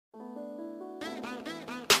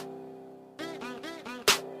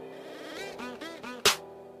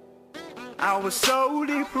I was so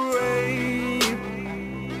depraved,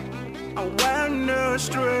 I went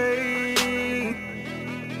astray.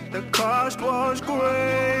 The cost was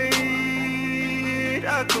great,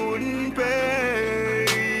 I couldn't pay.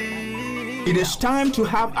 It is time to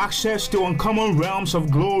have access to uncommon realms of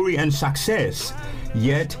glory and success.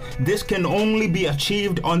 Yet, this can only be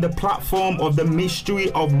achieved on the platform of the mystery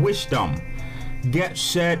of wisdom. Get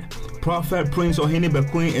set. Prophet Prince Ohene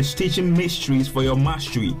Bekoe is teaching mysteries for your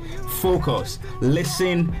mastery. Focus.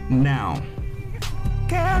 Listen now.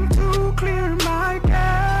 Came to clear my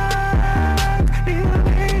debt,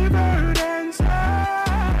 delivered and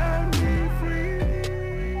set me free.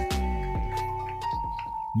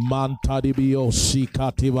 Mantadibio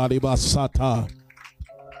sikati valibasata.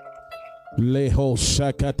 Leho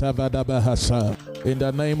shakata vadabahasa. In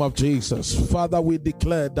the name of Jesus, Father, we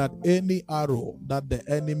declare that any arrow that the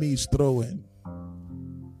enemy is throwing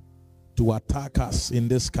to attack us in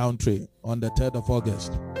this country on the 3rd of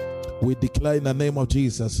August, we declare in the name of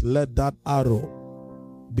Jesus, let that arrow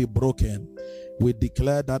be broken. We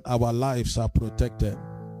declare that our lives are protected.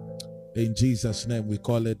 In Jesus' name we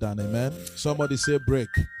call it done. Amen. Somebody say break.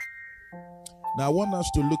 Now I want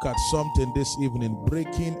us to look at something this evening,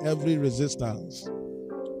 breaking every resistance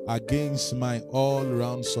against my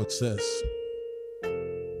all-round success.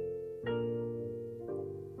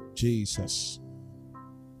 Jesus.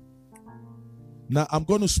 Now I'm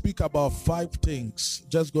going to speak about 5 things.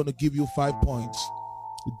 Just going to give you 5 points.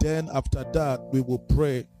 Then after that we will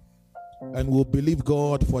pray and we'll believe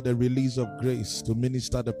God for the release of grace to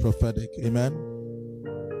minister the prophetic. Amen.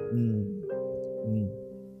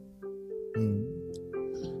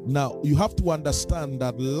 Now you have to understand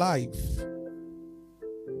that life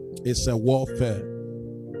is a warfare,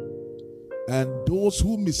 and those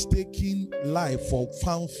who mistaking life for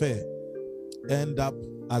fanfare end up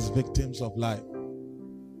as victims of life.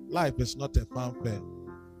 Life is not a fanfare.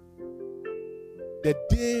 The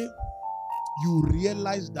day you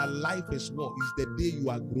realize that life is war is the day you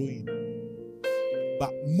are growing.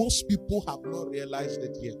 But most people have not realized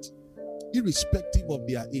it yet, irrespective of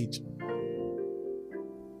their age.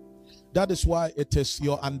 That is why it is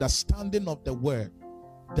your understanding of the word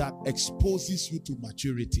that exposes you to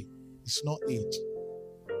maturity. It's not age.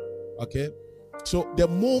 Okay? So the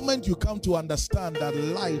moment you come to understand that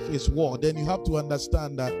life is war, then you have to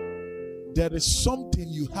understand that there is something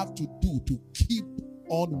you have to do to keep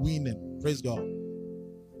on winning. Praise God.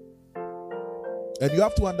 And you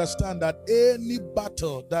have to understand that any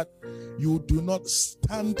battle that you do not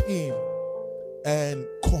stand in and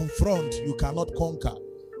confront, you cannot conquer.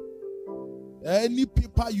 Any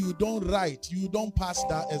paper you don't write, you don't pass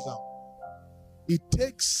that exam. It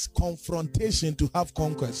takes confrontation to have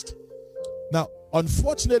conquest. Now,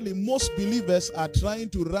 unfortunately, most believers are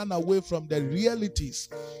trying to run away from the realities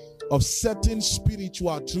of certain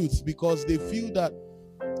spiritual truths because they feel that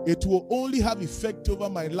it will only have effect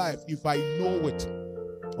over my life if I know it,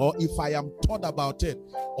 or if I am taught about it,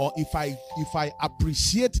 or if I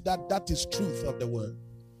appreciate that that is truth of the word.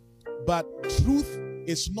 But truth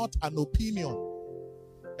is not an opinion,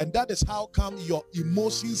 and that is how come your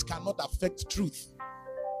emotions cannot affect truth.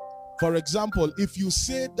 For example, if you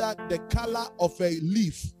say that the color of a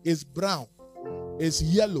leaf is brown, is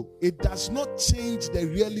yellow, it does not change the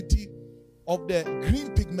reality of the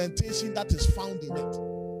green pigmentation that is found in it.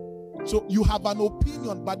 So you have an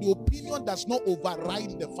opinion, but the opinion does not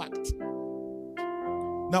override the fact.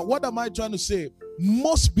 Now, what am I trying to say?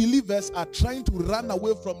 Most believers are trying to run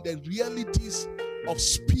away from the realities of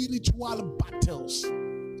spiritual battles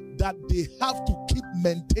that they have to keep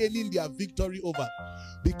maintaining their victory over.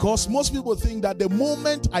 Because most people think that the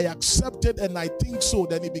moment I accept it and I think so,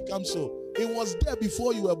 then it becomes so. It was there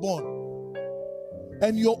before you were born.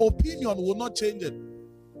 And your opinion will not change it.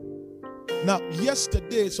 Now,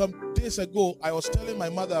 yesterday, some days ago, I was telling my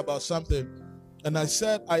mother about something. And I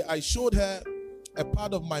said, I showed her a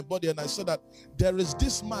part of my body. And I said that there is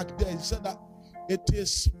this mark there. He said that it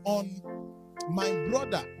is on my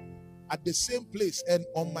brother at the same place and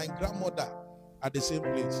on my grandmother at the same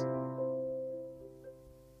place.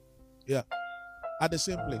 Yeah, at the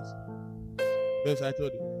same place. Yes, I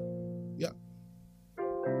told you. Yeah.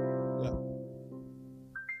 Yeah.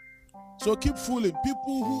 So keep fooling.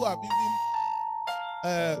 People who have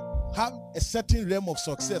even have a certain realm of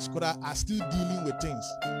success are still dealing with things.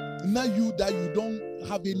 Not you that you don't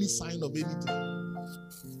have any sign of anything.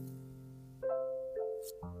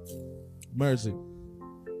 Mercy.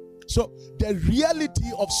 So the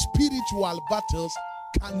reality of spiritual battles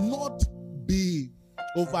cannot be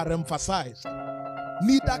overemphasized.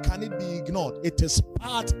 Neither can it be ignored. It is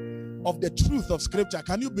part of the truth of Scripture.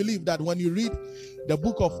 Can you believe that when you read the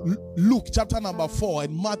book of Luke chapter number 4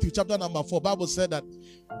 and Matthew chapter number 4, Bible said that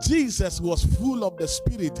Jesus was full of the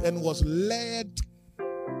Spirit and was led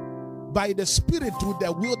by the Spirit to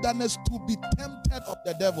the wilderness to be tempted of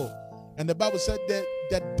the devil. And the Bible said that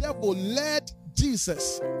the devil led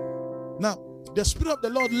Jesus. Now, the Spirit of the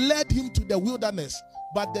Lord led him to the wilderness,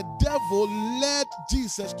 but the devil led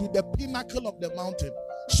Jesus to the pinnacle of the mountain,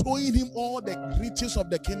 showing him all the riches of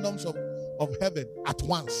the kingdoms of heaven at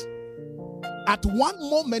once. At one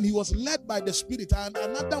moment, he was led by the Spirit, and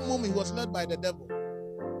another moment, he was led by the devil.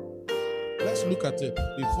 Let's look at it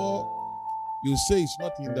before you say it's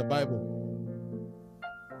not in the Bible.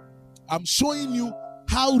 I'm showing you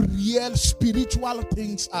how real spiritual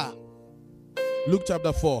things are. Luke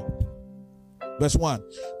chapter 4, verse 1.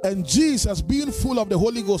 And Jesus, being full of the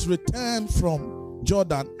Holy Ghost, returned from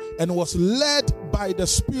Jordan and was led by the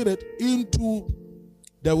Spirit into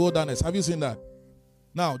the wilderness. Have you seen that?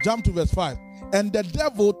 Now, jump to verse 5. And the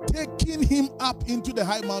devil taking him up into the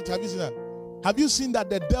high mountain. Have you seen that? Have you seen that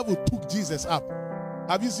the devil took Jesus up?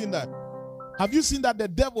 Have you seen that? Have you seen that the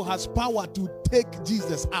devil has power to take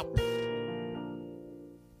Jesus up?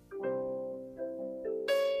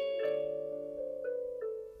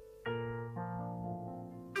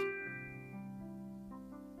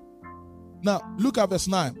 Now, look at verse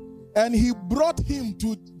 9. And he brought him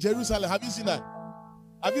to Jerusalem. Have you seen that?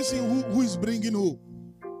 Have you seen who is bringing who?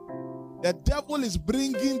 The devil is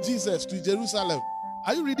bringing Jesus to Jerusalem.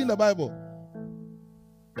 Are you reading the Bible?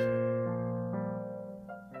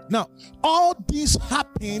 Now, all this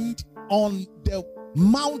happened on the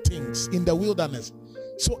mountains in the wilderness.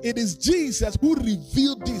 So it is Jesus who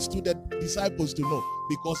revealed this to the disciples to know,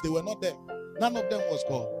 because they were not there. None of them was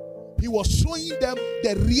called. He was showing them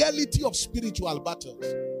the reality of spiritual battles.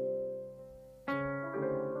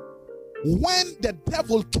 When the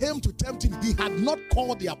devil came to tempt him, he had not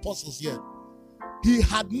called the apostles yet. He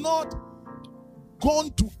had not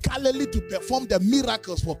gone to Galilee to perform the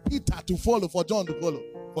miracles for Peter to follow, for John to follow,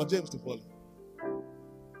 for James to follow.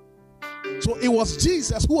 So it was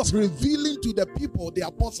Jesus who was revealing to the people, the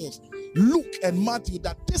apostles, Luke and Matthew,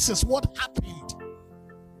 that this is what happened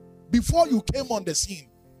before you came on the scene.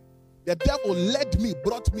 The devil led me,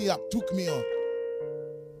 brought me up, took me on.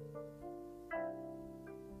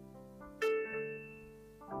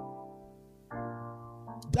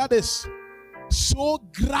 That is so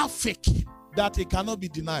graphic that it cannot be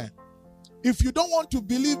denied. If you don't want to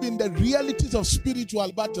believe in the realities of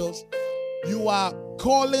spiritual battles, you are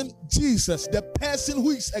calling Jesus, the person who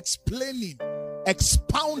is explaining,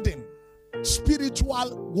 expounding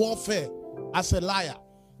spiritual warfare, as a liar.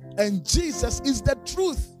 And Jesus is the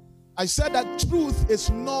truth. I said that truth is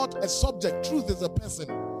not a subject. Truth is a person.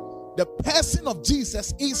 The person of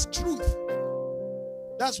Jesus is truth.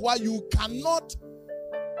 That's why you cannot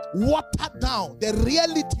water down the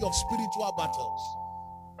reality of spiritual battles.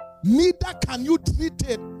 Neither can you treat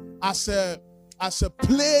it as a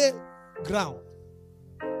playground.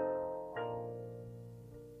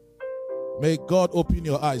 May God open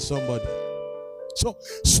your eyes, somebody. So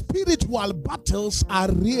spiritual battles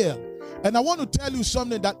are real. And I want to tell you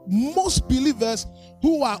something, that most believers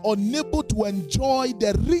who are unable to enjoy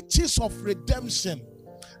the riches of redemption,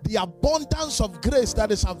 the abundance of grace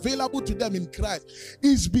that is available to them in Christ,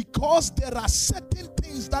 is because there are certain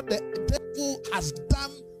things that the devil has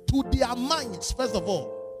done to their minds, first of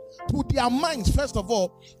all. To their minds, first of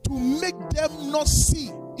all, to make them not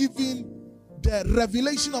see even the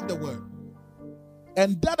revelation of the word.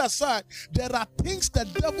 And that aside, there are things the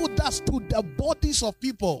devil does to the bodies of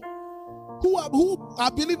people who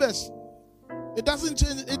are believers. It doesn't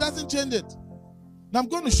change it. Now I'm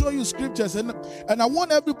going to show you scriptures, and I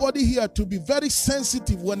want everybody here to be very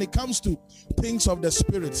sensitive when it comes to things of the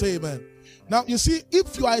spirit. Say amen. Now you see,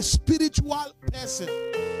 if you are a spiritual person,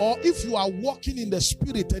 or if you are walking in the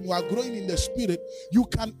spirit and you are growing in the spirit, you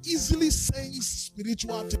can easily sense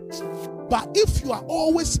spiritual things. But if you are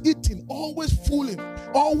always eating, always fooling,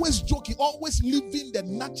 always joking, always living the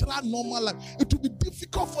natural, normal life, it will be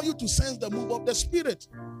difficult for you to sense the move of the spirit.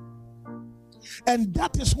 And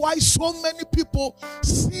that is why so many people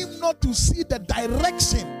seem not to see the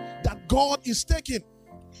direction that God is taking.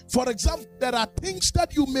 For example, there are things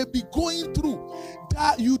that you may be going through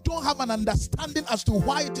that you don't have an understanding as to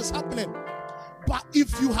why it is happening. But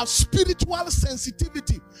if you have spiritual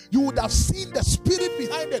sensitivity, you would have seen the spirit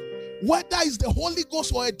behind it. Whether it's the Holy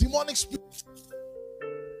Ghost or a demonic spirit,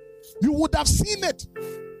 you would have seen it.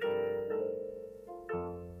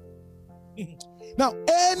 Now,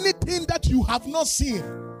 anything that you have not seen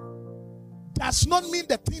does not mean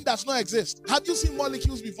the thing does not exist. Have you seen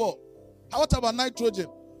molecules before? What about nitrogen?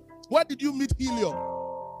 Where did you meet helium?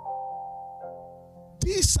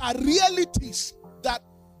 These are realities that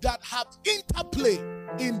have interplay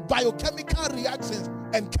in biochemical reactions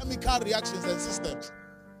and chemical reactions and systems.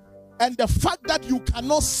 And the fact that you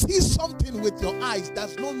cannot see something with your eyes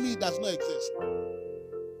does not mean it does not exist.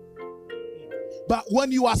 But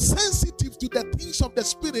when you are sensitive to the things of the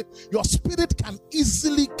spirit, your spirit can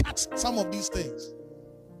easily catch some of these things.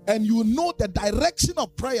 And you know the direction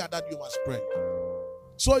of prayer that you must pray.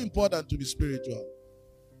 So important to be spiritual.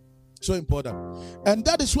 So important. And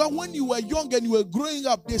that is why when you were young and you were growing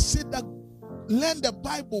up, they said that learn the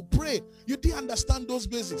Bible, pray. You didn't understand those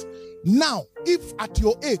basics. Now, if at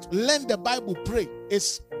your age, learn the Bible, pray,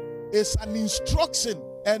 it's an instruction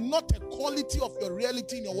and not a quality of your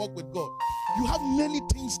reality in your work with God. You have many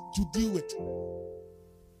things to deal with.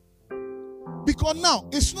 Because now,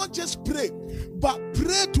 it's not just pray, but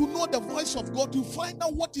pray to know the voice of God, to find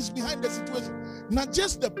out what is behind the situation. Not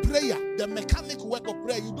just the prayer, the mechanic work of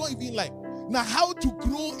prayer, you don't even like. Now, how to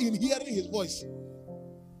grow in hearing his voice.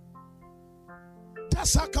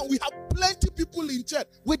 That's how come we have plenty of people in church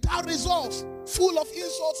without results, full of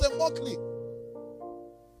insults and mockery.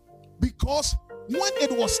 Because when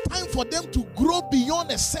it was time for them to grow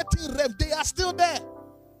beyond a certain realm, they are still there.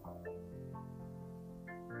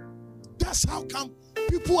 That's how come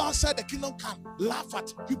people outside the kingdom can laugh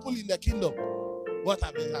at people in the kingdom. What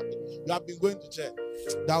have been happening? You have been going to church.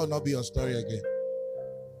 That will not be your story again.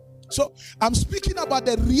 So I'm speaking about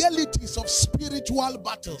the realities of spiritual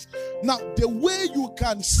battles. Now, the way you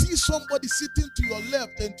can see somebody sitting to your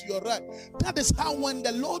left and to your right, that is how when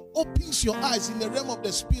the Lord opens your eyes in the realm of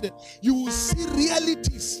the spirit, you will see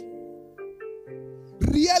realities.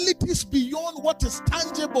 Realities beyond what is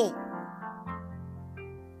tangible.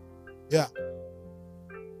 Yeah.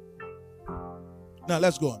 Now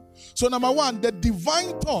let's go on. So number one, the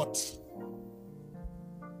divine thought,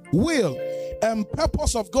 will, and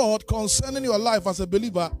purpose of God concerning your life as a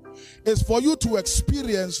believer is for you to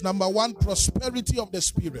experience, number one, prosperity of the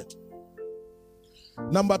spirit.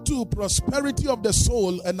 Number two, prosperity of the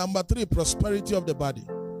soul. And number three, prosperity of the body.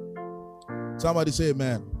 Somebody say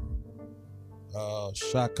amen.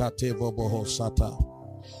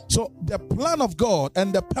 So the plan of God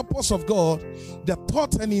and the purpose of God, the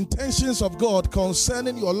thoughts and intentions of God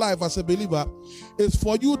concerning your life as a believer is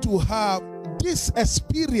for you to have this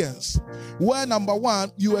experience where, number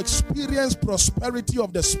one, you experience prosperity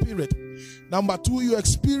of the spirit. Number two, you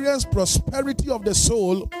experience prosperity of the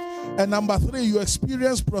soul. And number three, you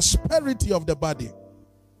experience prosperity of the body.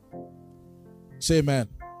 Say amen.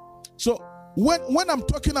 So when I'm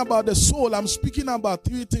talking about the soul, I'm speaking about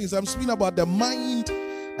three things. I'm speaking about the mind,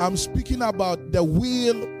 I'm speaking about the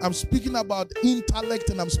will, I'm speaking about intellect,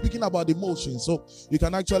 and I'm speaking about emotions. So you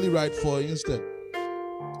can actually write for instead.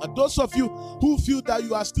 And those of you who feel that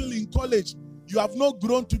you are still in college, you have not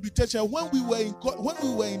grown to be teacher. When we were in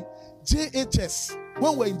JHS,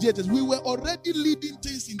 we were already leading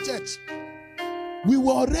things in church. We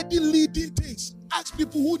were already leading things. Ask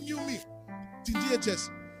people who knew me in JHS.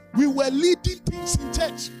 We were leading things in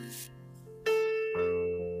church.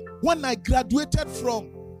 When I graduated from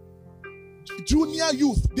junior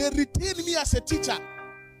youth, they retained me as a teacher.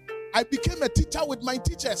 I became a teacher with my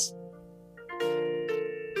teachers.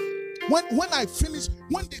 When I finished,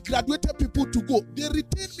 when they graduated people to go, they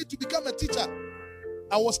retained me to become a teacher.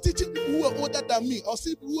 I was teaching people who were older than me, or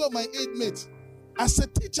people who were my age mates. As a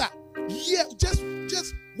teacher, yeah, just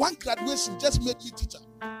one graduation just made me teacher.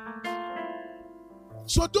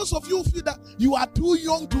 So those of you who feel that you are too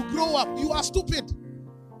young to grow up, you are stupid.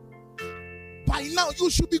 By now, you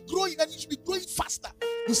should be growing, and you should be growing faster.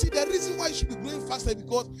 You see, the reason why you should be growing faster is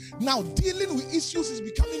because now dealing with issues is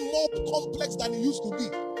becoming more complex than it used to be.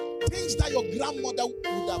 Things that your grandmother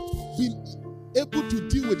would have been able to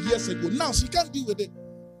deal with years ago, now she can't deal with it.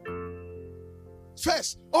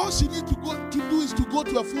 First, all she needs to do is to go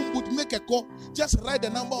to a phone booth, make a call, just write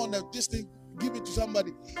the number on this thing, give it to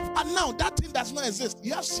somebody. And now that thing does not exist.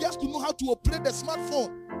 She has to know how to operate the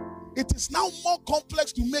smartphone. It is now more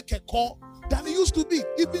complex to make a call than it used to be,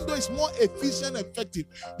 even though it's more efficient and effective,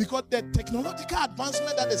 because the technological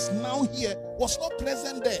advancement that is now here was not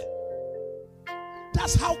present there.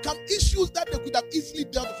 That's how come issues that they could have easily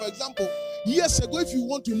dealt with. For example, years ago, if you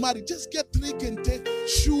want to marry, just get 3 kente,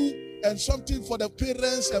 shoe, and something for the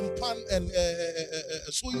parents, and pan and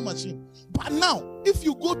sewing machine. But now, if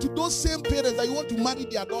you go to those same parents that you want to marry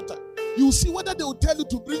their daughter, you see whether they will tell you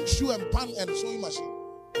to bring shoe and pan and sewing machine.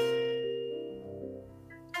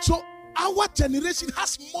 So our generation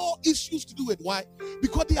has more issues to do with. Why?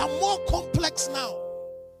 Because they are more complex now.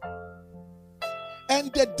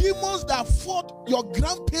 And the demons that fought your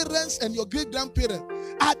grandparents and your great-grandparents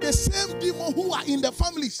are the same demons who are in the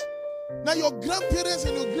families. Now your grandparents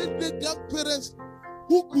and your great-great-grandparents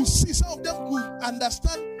who could see, some of them could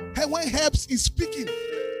understand when herbs is speaking.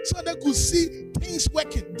 So they could see things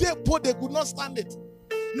working. They could not stand it.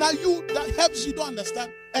 Now you, that helps you don't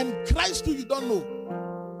understand. And Christ too, you don't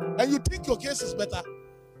know. And you think your case is better.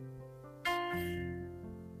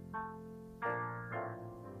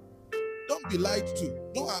 Don't be lied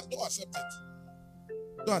to. Don't accept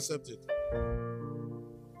it. Don't accept it.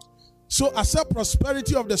 So accept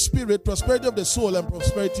prosperity of the spirit, prosperity of the soul, and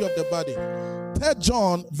prosperity of the body. 3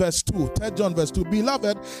 John verse 2. 3 John verse 2.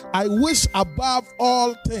 Beloved, I wish above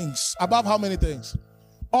all things. Above how many things?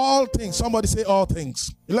 All things. Somebody say all things.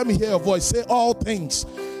 Let me hear your voice. Say all things.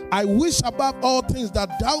 I wish above all things that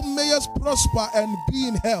thou mayest prosper and be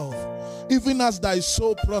in health, even as thy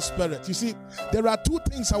soul prospereth. You see, there are two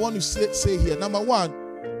things I want to say here. Number one,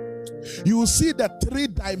 you will see the 3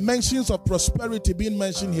 dimensions of prosperity being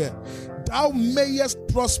mentioned here. Thou mayest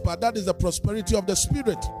prosper. That is the prosperity of the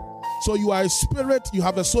spirit. So you are a spirit, you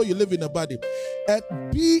have a soul, you live in a body. And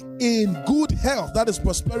be in good health. That is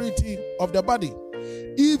prosperity of the body.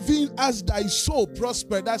 Even as thy soul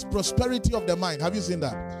prosper, that's prosperity of the mind. Have you seen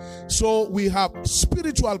that? So we have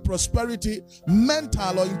spiritual prosperity,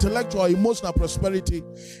 mental or intellectual or emotional prosperity,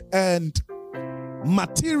 and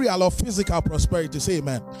material or physical prosperity. Say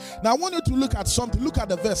amen. Now I want you to look at something. Look at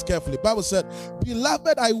the verse carefully. The Bible said,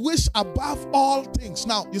 beloved, I wish above all things.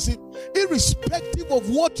 Now you see, irrespective of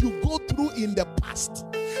what you go through in the past,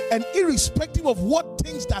 and irrespective of what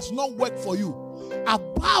things does not work for you,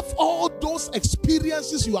 above all those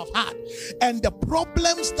experiences you have had and the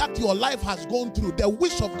problems that your life has gone through, the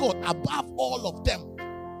wish of God above all of them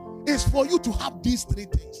is for you to have these 3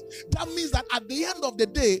 things. That means that at the end of the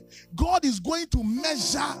day, God is going to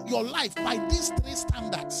measure your life by these 3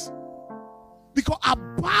 standards. Because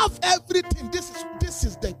above everything, this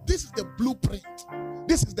is the blueprint.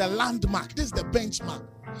 This is the landmark. This is the benchmark.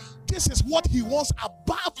 This is what he wants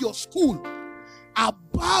above your school,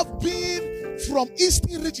 above being from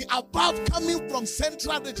Eastern region, above coming from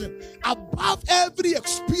Central region, above every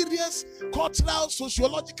experience, cultural,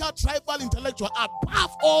 sociological, tribal, intellectual,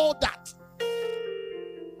 above all that.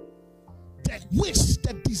 The wish,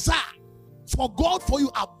 the desire for God for you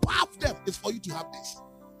above them is for you to have this.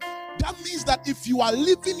 That means that if you are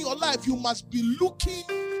living your life, you must be looking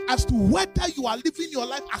as to whether you are living your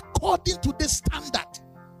life according to this standard.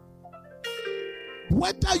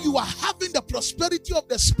 Whether you are having the prosperity of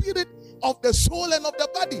the spirit, of the soul, and of the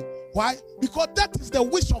body. Why? Because that is the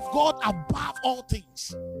wish of God above all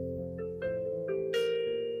things.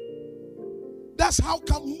 That's how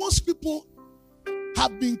come most people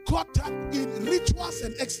have been caught up in rituals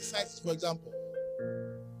and exercises, for example.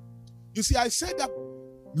 You see, I said that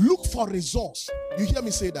look for results. You hear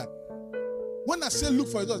me say that? When I say look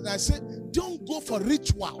for results, I say don't go for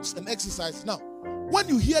rituals and exercises. Now, when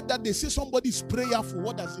you hear that they say somebody is prayerful,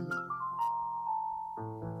 what does it mean?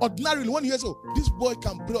 Ordinarily, when you hear, so this boy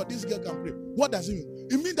can pray or this girl can pray, what does it mean?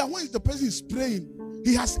 It means that when the person is praying,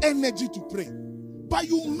 he has energy to pray. But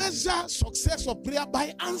you measure success of prayer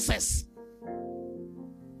by answers.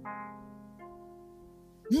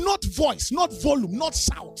 Not voice, not volume, not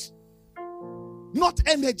shout, not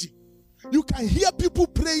energy. You can hear people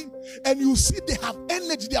praying and you see they have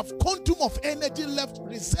energy, they have quantum of energy left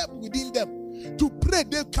reserved within them to pray.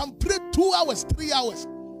 They can pray 2 hours, 3 hours.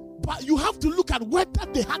 But you have to look at whether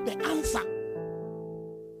they had the answer.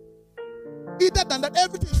 Either than that,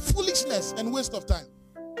 everything is foolishness and waste of time.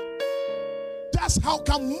 That's how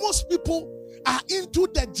come most people are into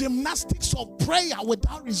the gymnastics of prayer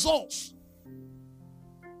without results.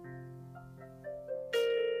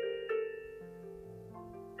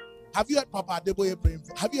 Have you heard Papa Adeboye praying?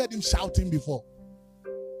 Have you heard him shouting before?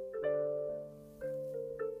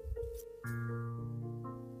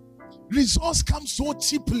 Results come so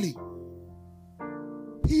cheaply.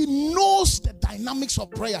 He knows the dynamics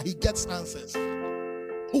of prayer. He gets answers. He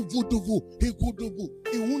won't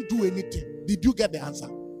do anything. Did you get the answer?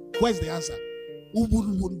 Where's the answer?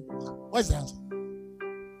 Where's the answer?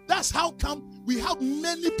 That's how come we have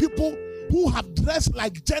many people who have dressed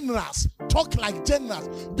like generals, talk like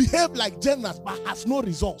generals, behave like generals, but has no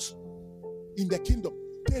results in the kingdom.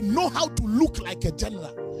 They know how to look like a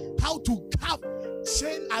general, how to have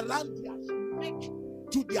chain around their neck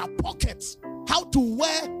to their pockets, how to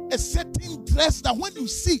wear a certain dress that when you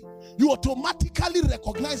see, you automatically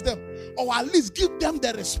recognize them, or at least give them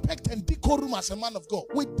the respect and decorum as a man of God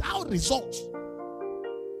without results.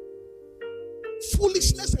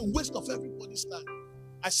 Foolishness and waste of everybody's time.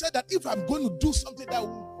 I said that if I'm going to do something that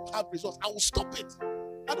will have results, I will stop it.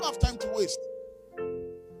 I don't have time to waste.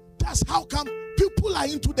 That's how come people are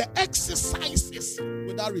into the exercises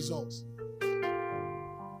without results.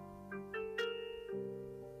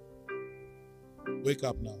 Wake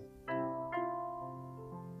up now.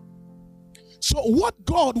 So what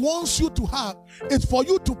God wants you to have is for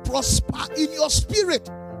you to prosper in your spirit,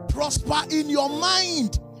 prosper in your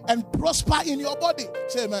mind, and prosper in your body.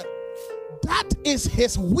 Say amen. That is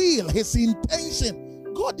his will, his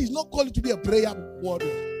intention. God did not call you to be a prayer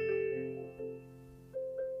warrior.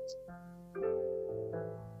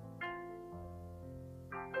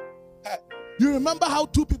 You remember how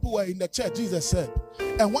two people were in the church, Jesus said,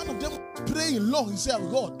 and one of them praying long. He said,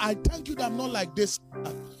 God, I thank you that I'm not like this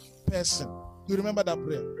person. You remember that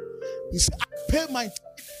prayer? He said, I pay my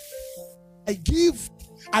tithe, I give,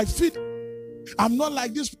 I feed. I'm not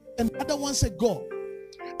like this. And the other one said, God,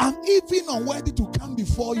 I'm even unworthy to come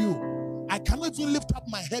before you. I cannot even lift up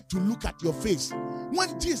my head to look at your face.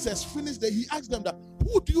 When Jesus finished that, he asked them that,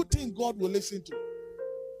 who do you think God will listen to?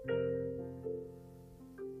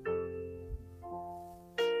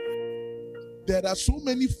 There are so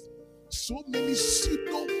many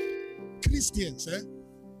pseudo Christians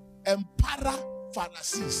and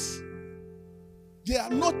para-Pharisees. They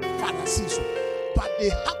are not Pharisees, but they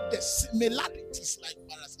have the similarities like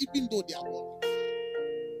Pharisees, even though they are not.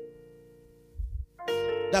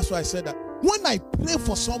 That's why I said that when I pray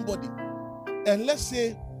for somebody, and let's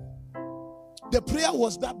say the prayer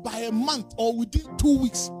was that by a month or within 2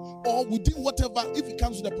 weeks or within whatever, if it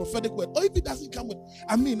comes with a prophetic word, or if it doesn't come with,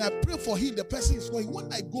 I pray for him, the person is going.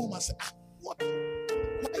 When I go home, I say, what?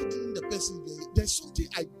 Why didn't the person get it? There's something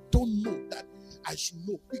I don't know that I should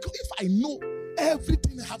know. Because if I know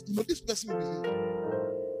everything I have to know, this person will be here.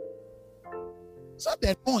 So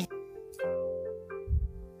they're going.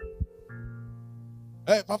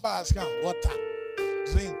 Hey, Papa has come. Water,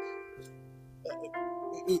 drink,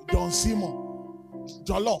 Don Simon,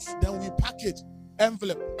 jollof. Then we package,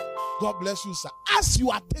 envelope. God bless you, sir. As you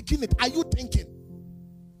are taking it, are you thinking,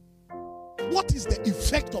 what is the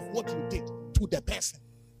effect of what you did to the person?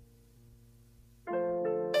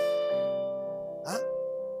 Huh?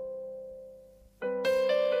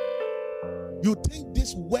 You think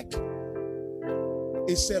this work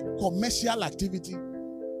is a commercial activity?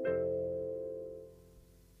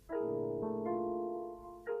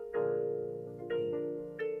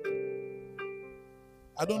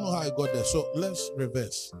 I don't know how I got there, so let's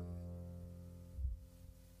reverse.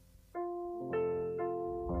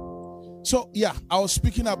 So, I was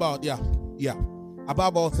speaking about,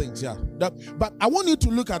 above all things, but I want you to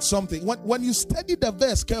look at something. When you study the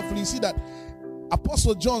verse carefully, you see that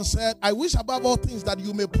Apostle John said, I wish above all things that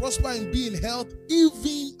you may prosper and be in health,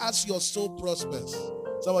 even as your soul prospers.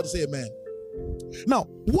 Somebody say amen. Now,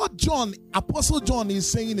 what Apostle John is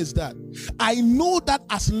saying is that I know that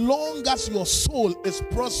as long as your soul is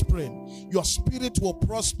prospering, your spirit will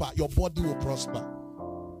prosper, your body will prosper.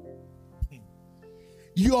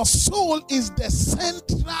 Your soul is the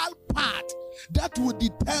central part that will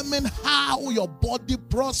determine how your body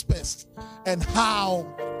prospers and how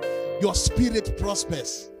your spirit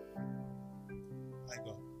prospers. My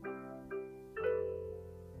God.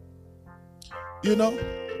 You know,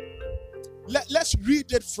 let's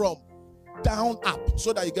read it from down up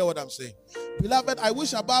so that you get what I'm saying. Beloved, I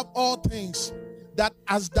wish above all things that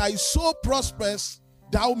as thy soul prospers,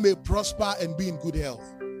 thou may prosper and be in good health.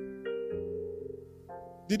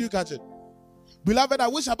 Did you catch it? Beloved, I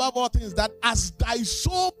wish above all things that as thy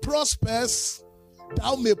soul prospers,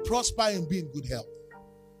 thou may prosper and be in good health.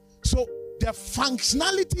 So the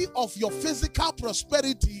functionality of your physical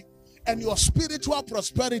prosperity and your spiritual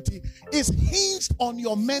prosperity is hinged on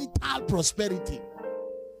your mental prosperity.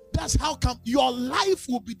 That's how come your life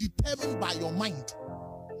will be determined by your mind,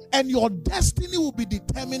 and your destiny will be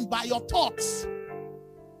determined by your thoughts.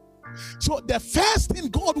 So the first thing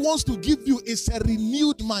God wants to give you is a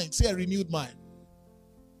renewed mind. Say a renewed mind.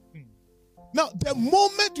 Now, the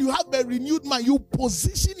moment you have a renewed mind, you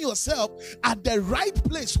position yourself at the right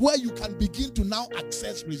place where you can begin to now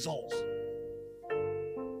access results.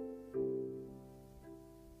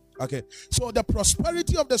 Okay, so the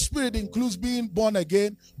prosperity of the Spirit includes being born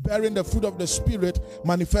again, bearing the fruit of the Spirit,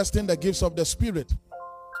 manifesting the gifts of the Spirit.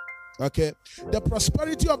 Okay, the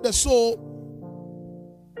prosperity of the soul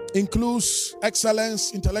includes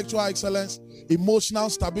excellence, intellectual excellence, emotional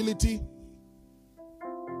stability,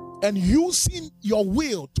 and using your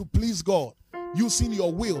will to please God. Using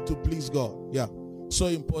your will to please God. Yeah, so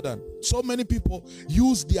important. So many people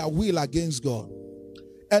use their will against God.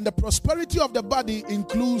 And the prosperity of the body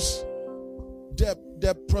includes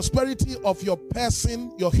the prosperity of your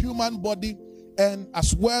person, your human body, and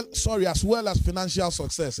as well as financial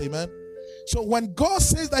success. Amen. So when God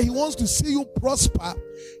says that he wants to see you prosper,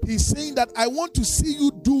 he's saying that I want to see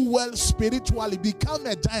you do well spiritually, become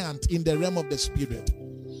a giant in the realm of the spirit.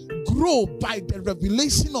 Grow by the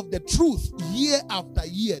revelation of the truth year after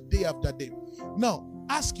year, day after day. Now,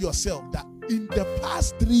 ask yourself that in the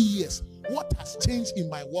past 3 years, what has changed in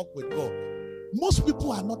my walk with God? Most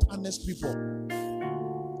people are not honest people.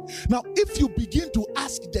 Now, if you begin to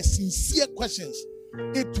ask the sincere questions,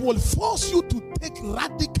 it will force you to take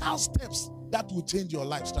radical steps that will change your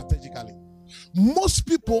life strategically. Most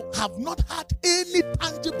people have not had any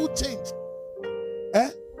tangible change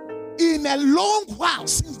in a long while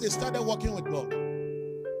since they started working with God.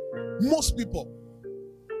 Most people.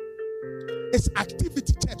 It's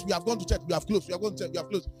activity church. We have gone to church. We have closed. We have gone to church. We have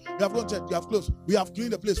closed. We have gone to church. We have closed. We have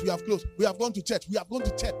cleaned the place. We have closed. We have gone to church. We have gone to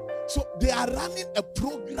church. So they are running a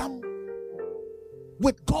program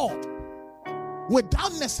with God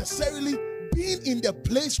without necessarily being in the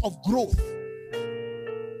place of growth.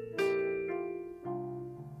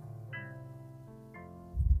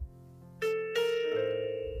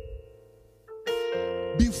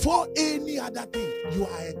 Before any other thing, you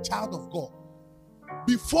are a child of God.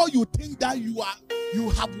 Before you think that you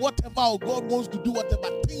have whatever, or God wants to do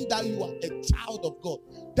whatever, think that you are a child of God.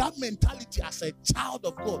 That mentality as a child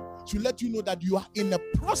of God should let you know that you are in a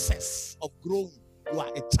process of growing. You are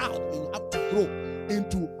a child and you have to grow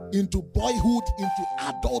into boyhood, into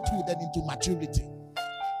adulthood, and into maturity.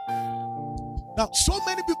 Now, so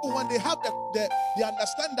many people, when they have they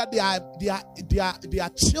understand that they are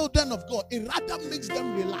children of God, it rather makes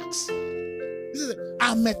them relax.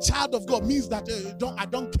 I'm a child of God means that I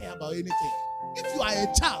don't care about anything. If you are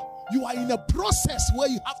a child, you are in a process where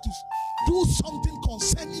you have to do something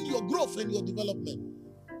concerning your growth and your development.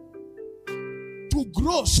 To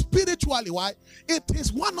grow spiritually, why? It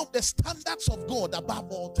is one of the standards of God above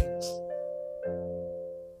all things.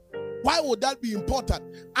 Why would that be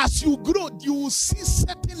important? As you grow, you will see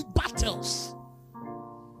certain battles.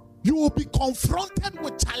 You will be confronted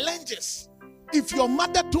with challenges. If your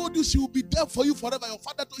mother told you she will be there for you forever, your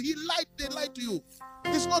father told you, they lied to you.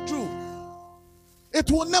 It's not true. It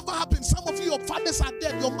will never happen. Some of you, your fathers are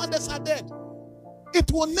dead, your mothers are dead. It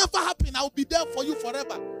will never happen. I will be there for you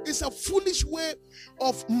forever. It's a foolish way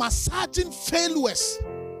of massaging failures.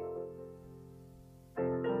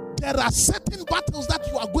 There are certain battles that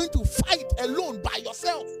you are going to fight alone by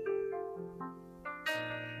yourself.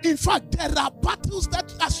 In fact, there are battles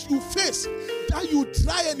that as you face, that you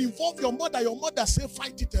try and involve your mother say,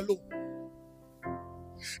 fight it alone.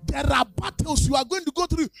 There are battles you are going to go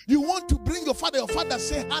through. You want to bring your father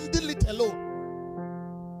say, handle it alone.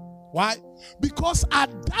 Why? Because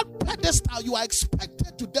at that pedestal, you are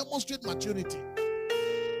expected to demonstrate maturity.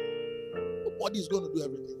 Nobody is going to do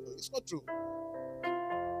everything for you. It's not true.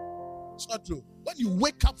 It's not true. When you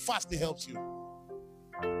wake up fast, it helps you.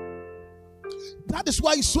 That is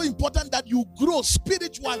why it's so important that you grow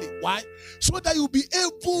spiritually. Why? So that you'll be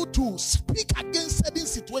able to speak against certain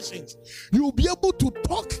situations. You'll be able to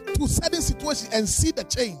talk to certain situations and see the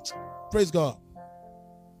change. Praise God.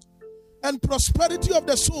 And prosperity of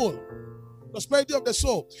the soul. Prosperity of the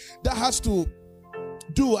soul. That has to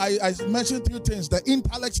do, I mentioned 3 things: the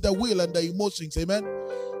intellect, the will, and the emotions. Amen.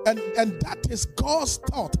 And that is God's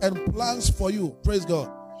thought and plans for you. Praise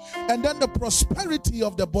God. And then the prosperity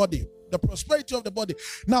of the body. The prosperity of the body.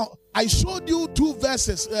 Now, I showed you 2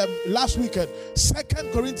 verses last weekend.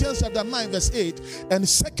 2 Corinthians chapter 9 verse 8 and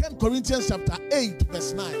 2 Corinthians chapter 8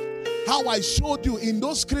 verse 9. How I showed you in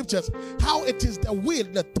those scriptures how it is the will,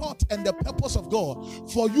 the thought, and the purpose of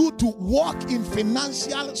God for you to walk in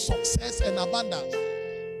financial success and abundance.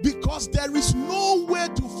 Because there is no way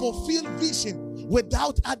to fulfill vision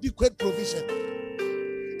without adequate provision.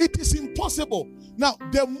 It is impossible. Now,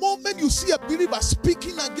 the moment you see a believer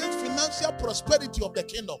speaking against financial prosperity of the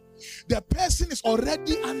kingdom, the person is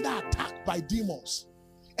already under attack by demons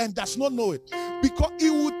and does not know it. Because it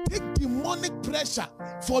will take demonic pressure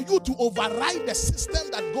for you to override the system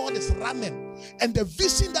that God is running and the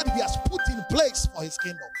vision that he has put in place for his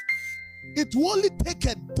kingdom. It will only take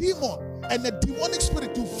a demon and a demonic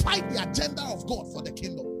spirit to fight the agenda of God for the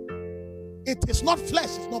kingdom. It is not flesh,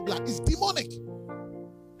 it's not blood, it's demonic.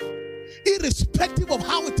 irrespective of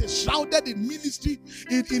how it is shrouded in ministry,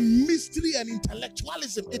 in mystery and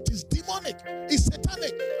intellectualism. It is demonic, it's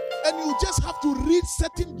satanic. And you just have to read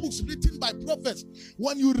certain books written by prophets.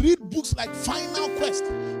 When you read books like Final Quest,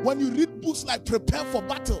 when you read books like Prepare for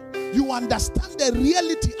Battle, you understand the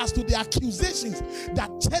reality as to the accusations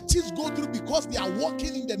that churches go through because they are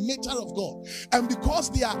walking in the nature of God, and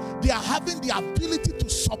because they are having the ability to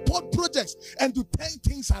support projects and to turn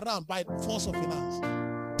things around by the force of finance.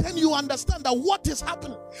 Then you understand that what is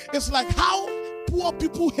happening is like how poor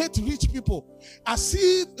people hate rich people, as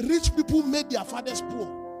if rich people made their fathers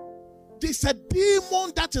poor. There's a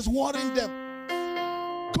demon that is warring them.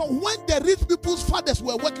 Because when the rich people's fathers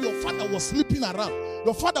were working, your father was sleeping around.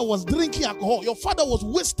 Your father was drinking alcohol. Your father was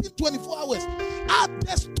wasting 24 hours.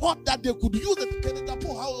 Others thought that they could use it.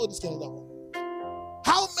 How old is Canada?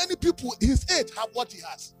 How many people his age have what he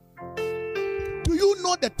has? Do you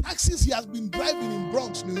know the taxis he has been driving in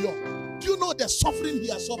Bronx, New York? Do you know the suffering he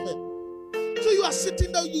has suffered? So you are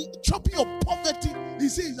sitting there, you chopping your poverty. He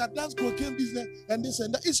says that that's cocaine business and this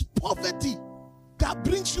and that. It's poverty that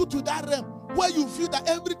brings you to that realm where you feel that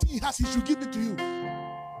everything he has, he should give it to you.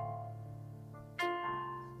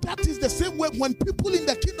 That is the same way when people in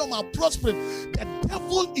the kingdom are prospering, the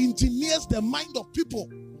devil engineers the mind of people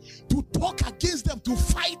to talk against them, to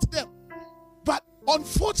fight them. But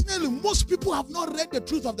unfortunately, most people have not read the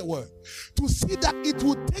truth of the word to see that it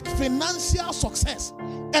will take financial success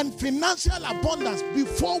and financial abundance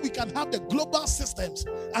before we can have the global systems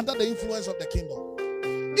under the influence of the kingdom.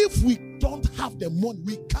 If we don't have the money,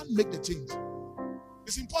 we can't make the change.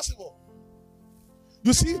 It's impossible.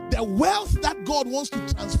 You see, the wealth that God wants to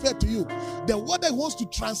transfer to you, the word that He wants to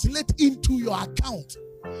translate into your account,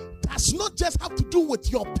 does not just have to do with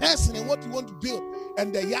your person and what you want to build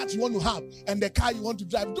and the yacht you want to have and the car you want to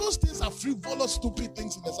drive. Those things are frivolous, stupid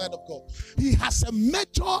things in the sight of God. He has a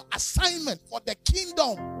major assignment for the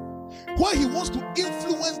kingdom where He wants to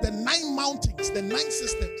influence the 9 mountains, the 9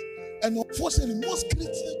 systems. And unfortunately, most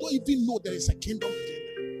Christians don't even know there is a kingdom agenda.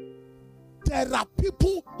 There are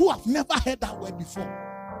people who have never heard that word before.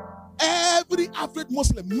 Every average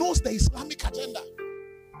Muslim knows the Islamic agenda.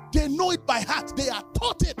 They know it by heart. They are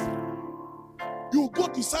taught it. You go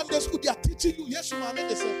to Sunday school, they are teaching you, yes, man,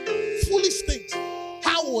 they say foolish things.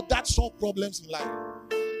 How will that solve problems in life?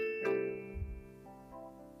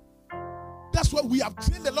 That's why we have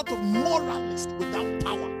trained a lot of moralists without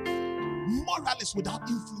power, moralists without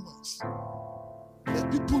influence. The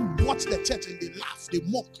people watch the church and they laugh, they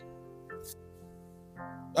mock.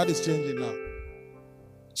 That is changing now.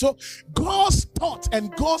 So God's thought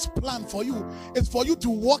and God's plan for you is for you to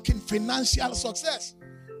walk in financial success.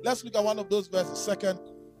 Let's look at one of those verses, 2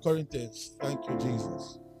 Corinthians. Thank you,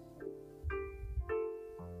 Jesus.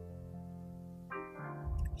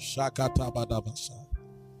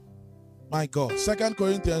 My God, 2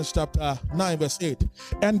 Corinthians chapter 9, verse 8.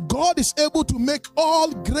 And God is able to make all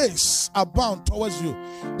grace abound towards you,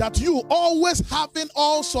 that you always having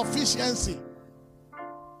all sufficiency.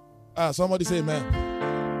 Somebody say amen.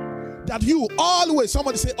 That you always,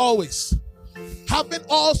 somebody say always, having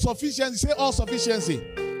all sufficiency, say all sufficiency.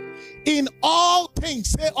 In all things,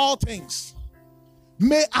 say all things,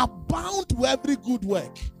 may abound to every good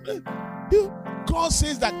work. God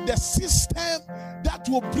says that the system that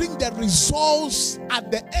will bring the results at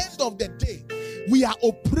the end of the day, we are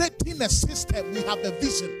operating a system, we have a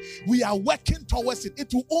vision, we are working towards it.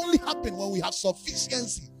 It will only happen when we have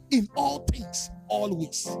sufficiency in all things,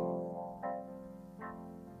 always.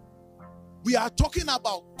 We are talking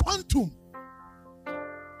about quantum.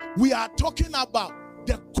 We are talking about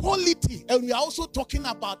the quality, and we are also talking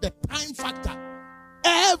about the time factor.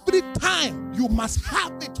 Every time you must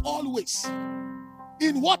have it always.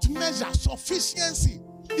 In what measure? Sufficiency.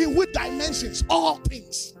 In which dimensions? All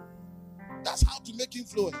things. That's how to make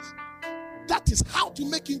influence. That is how to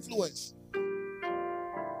make influence.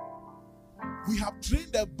 We have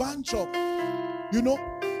trained a bunch of,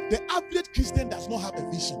 the average Christian does not have a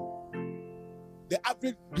vision. The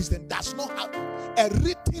average Christian does not have a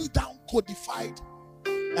written down, codified,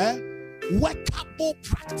 workable,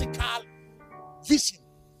 practical vision.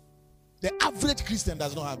 The average Christian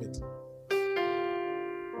does not have it.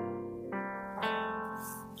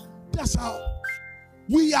 That's how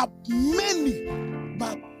we are many,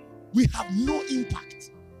 but we have no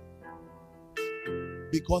impact.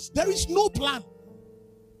 Because there is no plan.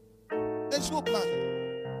 There's no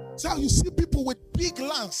plan. So you see people with big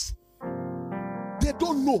lands, they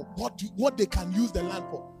don't know what they can use the land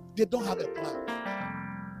for. They don't have a plan.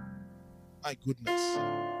 My goodness.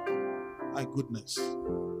 My goodness.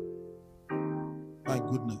 My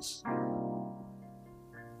goodness.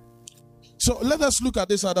 So let us look at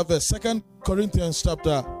this other verse. 2 Corinthians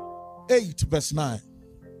chapter 8, verse 9.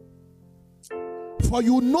 For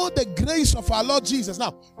you know the grace of our Lord Jesus.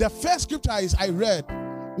 Now, the first scripture I read,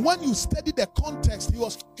 when you study the context, he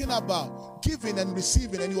was talking about giving and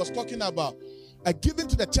receiving, and he was talking about giving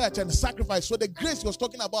to the church and sacrifice. So the grace he was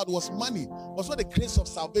talking about was money, was not the grace of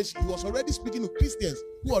salvation. He was already speaking to Christians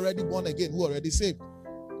who are already born again, who are already saved.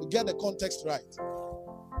 To get the context right.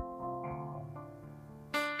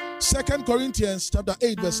 2 Corinthians chapter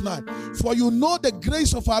 8, verse 9. For you know the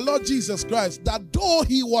grace of our Lord Jesus Christ, that though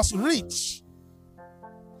he was rich,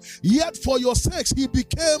 yet for your sakes he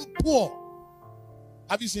became poor.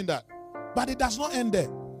 Have you seen that? But it does not end there.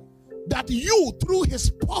 That you through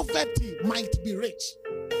his poverty might be rich.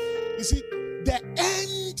 You see, the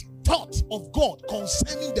end thought of God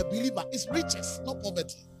concerning the believer is riches, not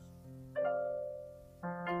poverty.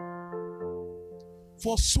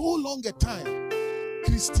 For so long a time,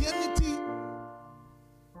 Christianity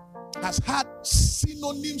has had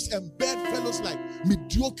synonyms and bedfellows like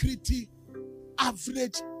mediocrity,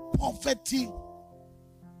 average, poverty.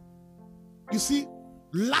 You see,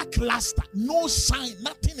 lackluster, no shine,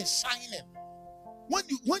 nothing is shining. When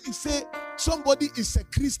you say somebody is a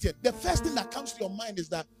Christian, the first thing that comes to your mind is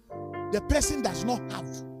that the person does not have.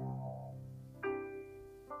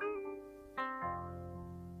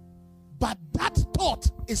 But that thought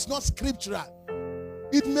is not scriptural.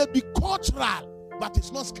 It may be cultural, but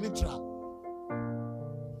it's not scriptural.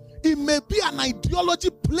 It may be an ideology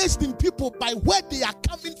placed in people by where they are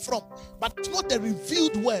coming from, but it's not the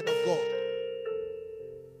revealed word of God.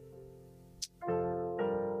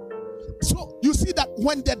 So you see that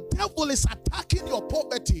when the devil is attacking your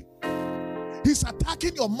poverty, he's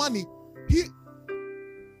attacking your money.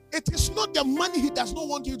 It is not the money he does not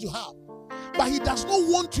want you to have, but he does not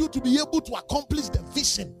want you to be able to accomplish the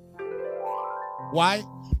vision. Why?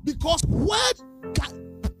 Because when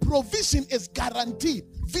provision is guaranteed,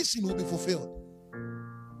 vision will be fulfilled.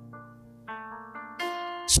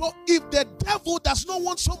 So if the devil does not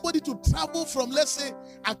want somebody to travel from, let's say,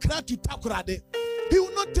 Accra to Takoradi, he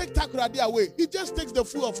will not take Takoradi away. He just takes the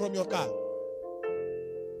fuel from your car.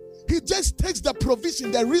 He just takes the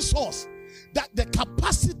provision, the resource, that the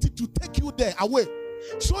capacity to take you there away,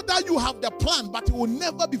 so that you have the plan, but it will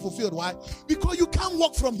never be fulfilled. Why? Because you can't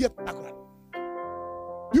walk from here to Takoradi.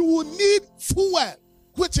 You will need fuel,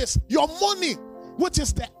 which is your money, which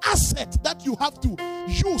is the asset that you have to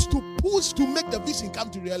use to push to make the vision come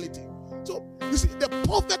to reality. So, you see, the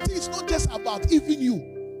poverty is not just about even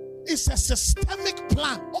you. It's a systemic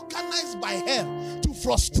plan organized by hell to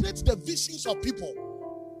frustrate the visions of people.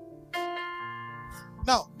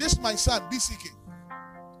 Now, this my son, BCK.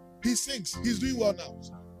 He sings. He's doing well now.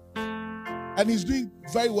 And he's doing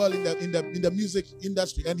very well in the music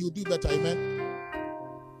industry, and he'll do better, amen.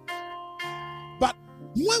 But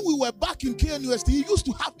when we were back in KNUST, he used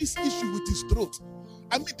to have this issue with his throat.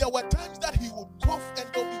 I mean, there were times that he would cough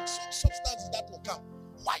and there would be some substances that would come.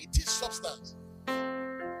 Whitish substance.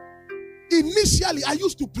 Initially, I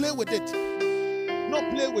used to play with it. Not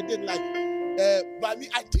play with it like, but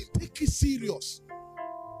I didn't take it serious.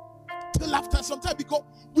 Till after some time, because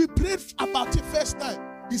we prayed about it first time.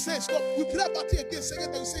 He said stop. We prayed about it again,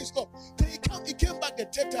 second time he said stop. Then he came back the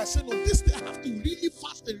third time. I said, no, this thing I have to really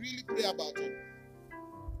fast and really pray about it.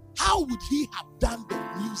 How would he have done the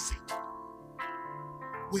music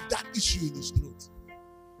with that issue in his throat?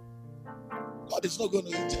 God is not going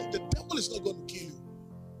to inject. The devil is not going to kill you.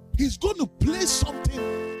 He's going to play something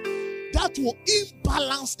that will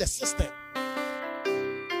imbalance the system,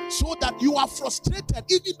 so that you are frustrated.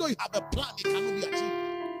 Even though you have a plan, it cannot be achieved.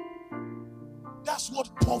 That's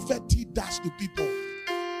what poverty does to people.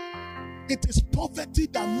 It is poverty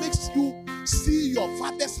that makes you see your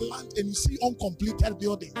father's land and you see uncompleted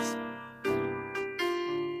buildings.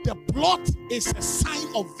 The plot is a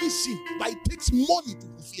sign of vision, but it takes money to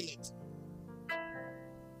fulfill it.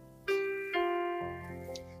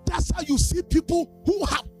 That's how you see people who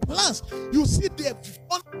have plans. You see their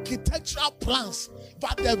architectural plans,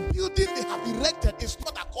 but the building they have erected is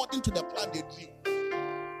not according to the plan they drew.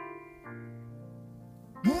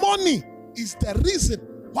 Money is the reason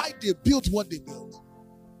why they built what they built.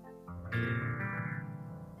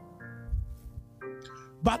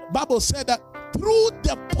 But Bible said that through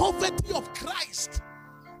the poverty of Christ,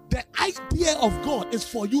 the idea of God is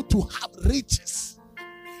for you to have riches.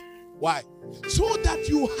 Why? So that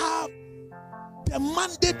you have the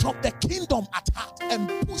mandate of the kingdom at heart and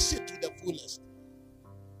push it to the fullest.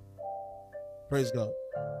 Praise God.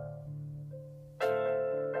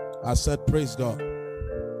 I said praise God.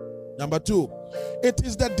 Number 2, it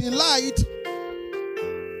is the delight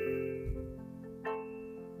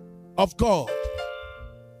of God.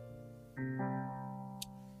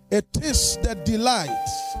 It is the delight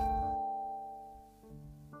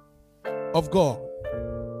of God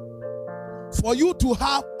for you to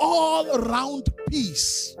have all round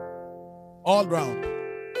peace. All round.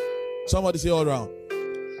 Somebody say all round.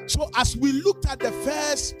 So as we looked at the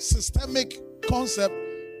first systemic concept,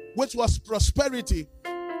 which was prosperity,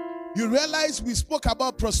 you realize we spoke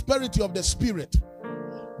about prosperity of the spirit,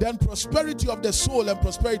 then prosperity of the soul, and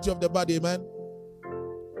prosperity of the body. Amen.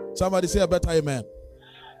 Somebody say a better amen.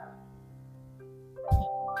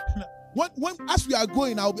 When as we are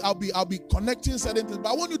going, I'll be connecting certain things, but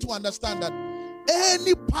I want you to understand that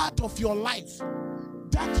any part of your life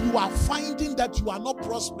that you are finding that you are not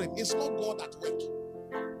prospering, it's not God at work.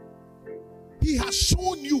 He has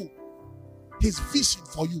shown you his vision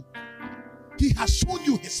for you. He has shown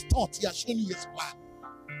you his thought. He has shown you his plan.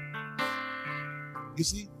 You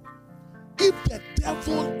see, if the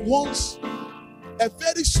devil wants a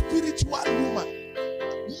very spiritual woman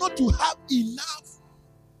not to have enough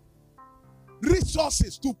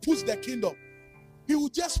resources to push the kingdom, he will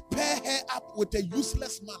just pair her up with a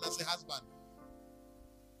useless man as a husband.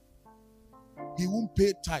 He won't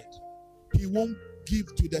pay tithe. He won't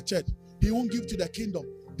give to the church. He won't give to the kingdom.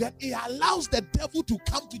 Then he allows the devil to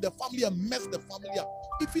come to the family and mess the family up.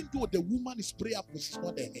 Even though the woman is prayerful, she's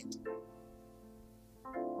not the head.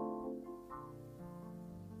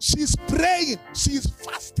 She's praying, she's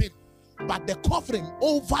fasting, but the covering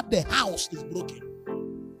over the house is broken.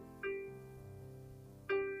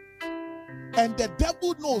 And the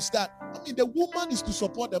devil knows that, the woman is to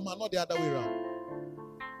support the man, not the other way around.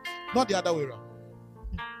 Not the other way around.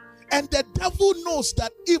 And the devil knows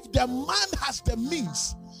that if the man has the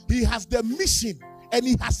means, he has the mission, and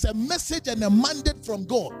he has a message and a mandate from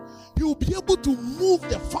God, he will be able to move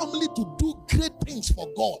the family to do great things for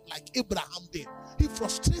God, like Abraham did. He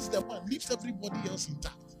frustrates the man, leaves everybody else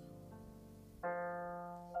intact.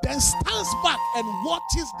 Then stands back and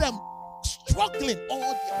watches them struggling all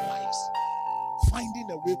their lives, finding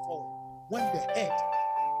a way forward when the head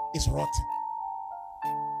is rotten.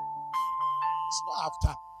 It's not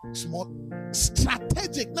after small,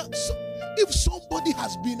 strategic. Now, so if somebody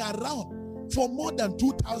has been around for more than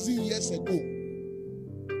 2,000 years ago,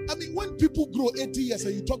 when people grow 80 years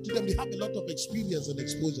and you talk to them, they have a lot of experience and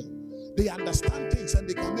exposure. They understand things and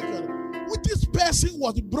they can make it. With this person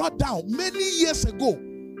was brought down many years ago.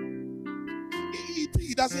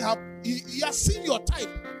 He doesn't have, he has seen your type.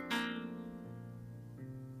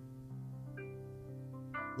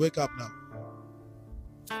 Wake up now.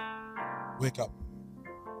 Wake up.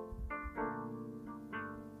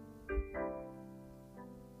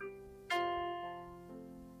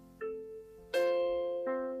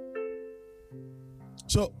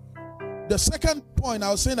 So, the second point I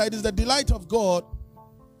was saying that it is the delight of God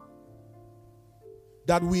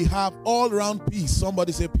that we have all round peace.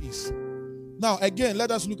 Somebody say peace. Now, again,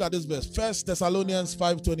 let us look at this verse. 1 Thessalonians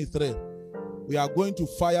 5:23. We are going to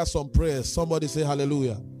fire some prayers. Somebody say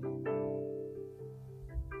hallelujah.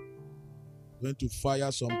 Going to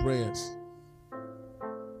fire some prayers.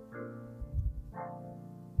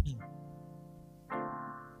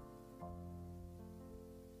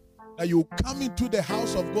 Now you come into the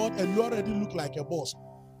house of God and you already look like a boss.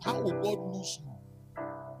 How will God lose you?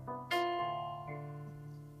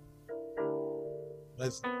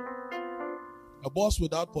 Listen. A boss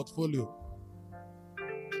without portfolio.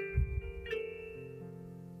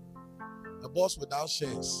 A boss without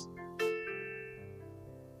shares.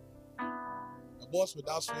 A boss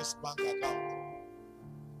without Swiss bank account.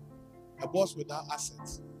 A boss without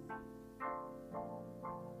assets.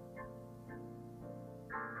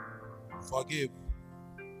 Forgive.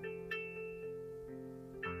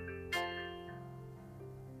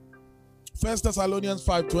 First Thessalonians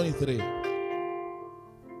 5:23.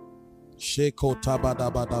 Sheko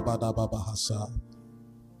tabada bada bada baba hasa.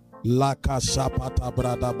 Laka shapata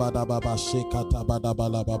brada bada baba shekata bada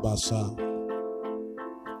bala baba sa.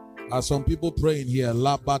 Are some people praying here?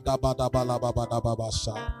 La bada bada bala bada baba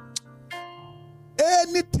sa.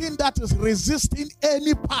 Anything that is resisting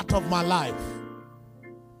any part of my life.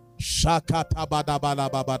 Shakata bada bala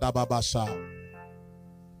bada baba sa.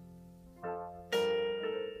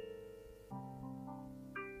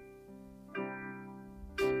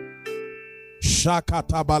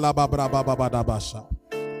 Shakata bala baba baba basa.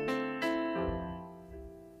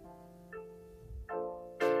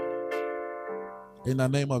 In the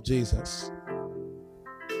name of Jesus.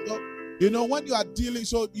 You know, when you are dealing,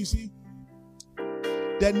 so you see,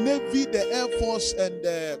 the Navy, the Air Force, and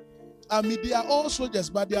the Army, they are all soldiers,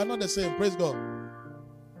 but they are not the same. Praise God.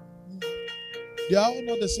 They are all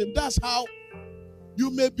not the same. That's how you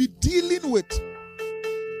may be dealing with,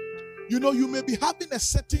 you may be having a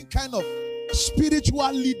certain kind of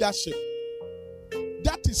spiritual leadership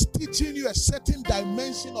that is teaching you a certain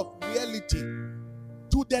dimension of reality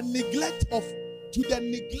to the neglect of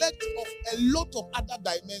a lot of other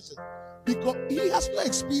dimensions, because he has not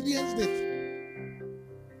experienced it.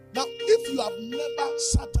 Now, if you have never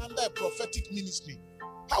sat under a prophetic ministry,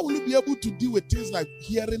 how will you be able to deal with things like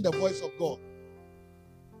hearing the voice of God,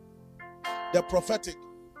 the prophetic,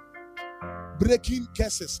 breaking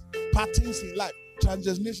curses, patterns in life,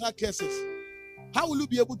 transgenerational curses? How will you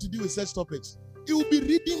be able to deal with such topics? You will be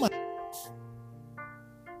reading.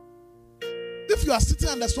 If you are sitting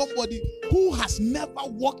under somebody who has never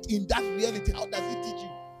walked in that reality, how does he teach you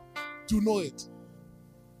to know it?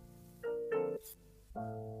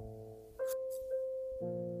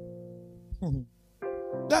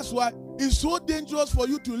 That's why it's so dangerous for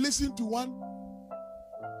you to listen to one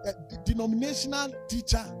denominational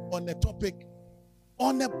teacher on a topic,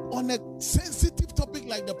 on a sensitive topic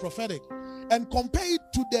like the prophetic, and compare it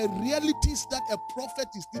to the realities that a prophet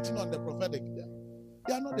is teaching on the prophetic.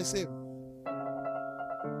 They are not the same.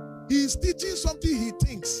 He is teaching something he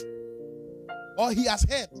thinks or he has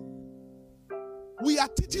heard. We are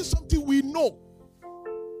teaching something we know.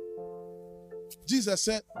 Jesus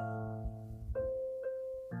said,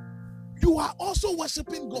 you are also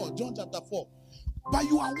worshiping God, John chapter 4. But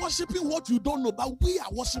you are worshiping what you don't know, but we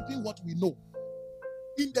are worshiping what we know.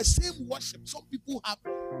 In the same worship, some people have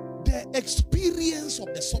the experience of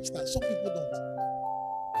the substance, some people don't.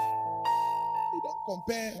 You don't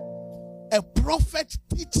compare a prophet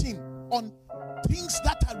teaching on things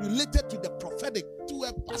that are related to the prophetic to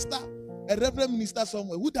a pastor, a reverend minister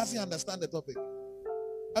somewhere who doesn't understand the topic.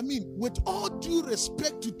 I mean, with all due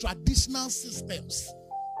respect to traditional systems,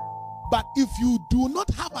 but if you do not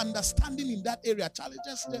have understanding in that area,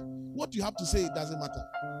 challenges, what you have to say, it doesn't matter.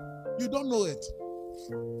 You don't know it.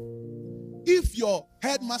 If your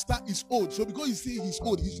headmaster is old, so because you see he's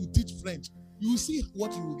old, he should teach French, you will see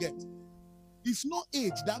what you will get. It's not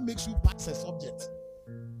age that makes you pass a subject.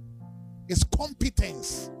 It's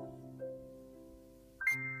competence.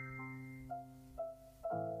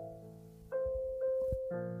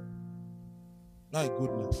 My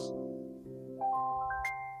goodness.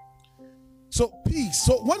 So peace.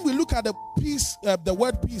 So when we look at the peace, the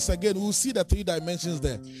word peace again, we'll see the three dimensions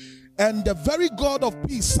there. And the very God of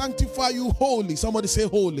peace sanctify you wholly. Somebody say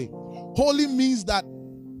holy. Holy means that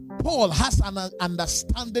Paul has an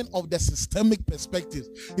understanding of the systemic perspective.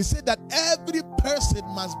 He said that every person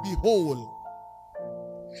must be whole.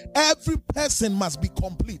 Every person must be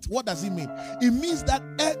complete. What does it mean? It means that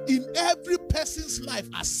in every person's life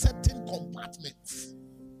are certain compartments.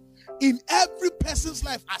 In every person's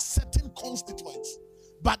life are certain constituents.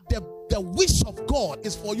 But the wish of God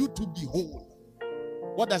is for you to be whole.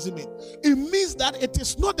 What does it mean? It means that it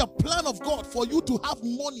is not the plan of God for you to have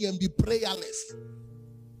money and be prayerless.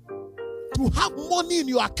 To have money in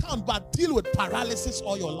your account but deal with paralysis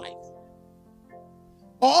all your life.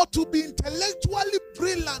 Or to be intellectually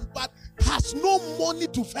brilliant but has no money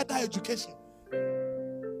to further education.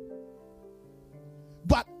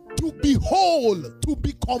 But to be whole, to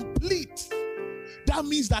be complete, that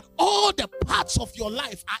means that all the parts of your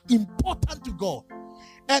life are important to God.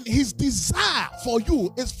 And his desire for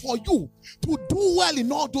you is for you to do well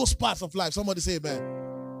in all those parts of life. Somebody say amen.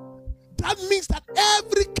 That means that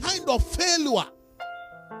every kind of failure,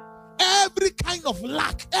 every kind of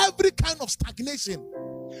lack, every kind of stagnation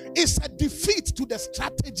is a defeat to the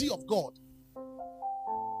strategy of God.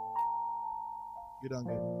 You don't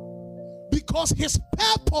get it? Because his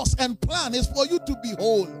purpose and plan is for you to be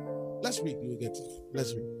whole. Let's read. You'll get it.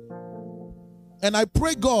 Let's read. And I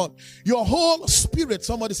pray, God, your whole spirit,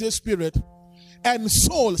 somebody say spirit, and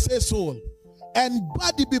soul, say soul, and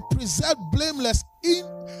body be preserved blameless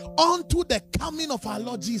unto the coming of our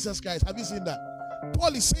Lord Jesus Christ. Have you seen that?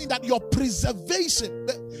 Paul is saying that your preservation,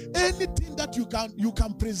 anything that you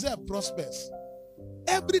can preserve prospers.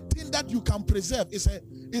 Everything that you can preserve is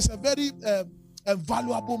a very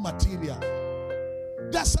valuable material.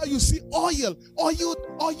 That's how you see oil.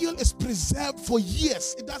 Oil is preserved for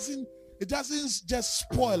years. It doesn't just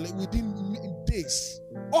spoil within days.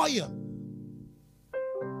 Oil,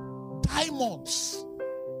 diamonds,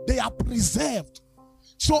 they are preserved.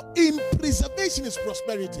 So in preservation is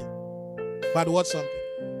prosperity. But what's something?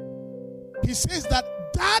 He says that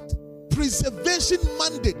preservation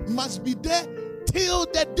mandate must be there till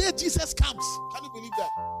the day Jesus comes. Can you believe that?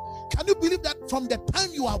 Can you believe that from the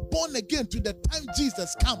time you are born again to the time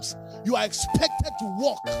Jesus comes, you are expected to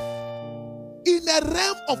walk in a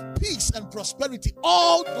realm of peace and prosperity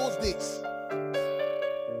all those days?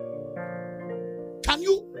 Can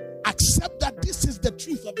you accept that this is the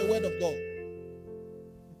truth of the word of God?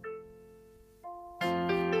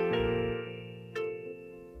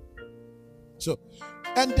 So,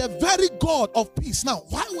 and the very God of peace. Now,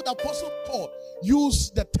 why would Apostle Paul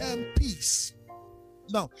use the term peace?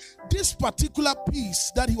 Now, this particular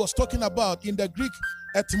peace that he was talking about in the Greek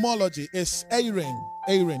etymology is eirene,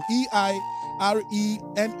 E-I-R-E-N-E.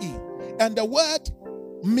 And the word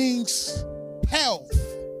means health,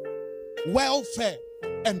 welfare,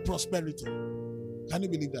 and prosperity. Can you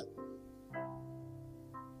believe that?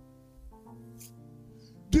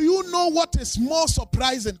 Do you know what is more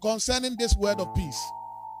surprising concerning this word of peace?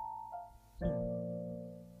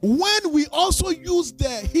 When we also use the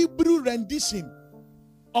Hebrew rendition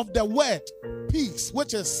of the word peace,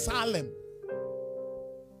 which is Salem.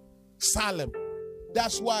 Salem.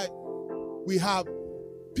 That's why we have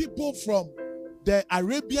people from the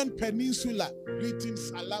Arabian Peninsula greeting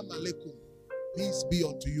Salam Alaikum. Peace be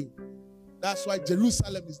unto you. That's why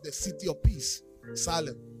Jerusalem is the city of peace.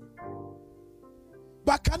 Salem.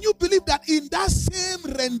 But can you believe that in that same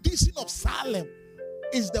rendition of Salem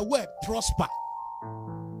is the word prosper?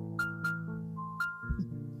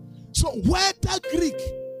 So whether Greek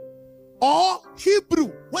or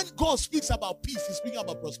Hebrew, when God speaks about peace, he's speaking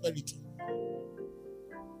about prosperity.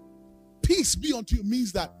 Peace be unto you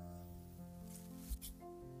means that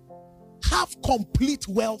have complete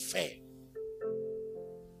welfare.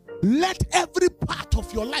 Let every part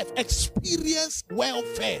of your life experience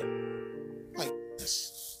welfare. Like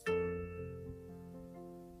this.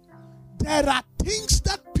 There are things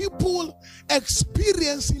that people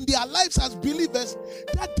experience in their lives as believers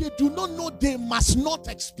that they do not know they must not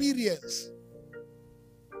experience.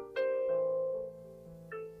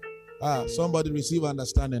 Somebody receive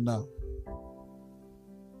understanding now.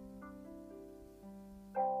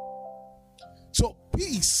 So,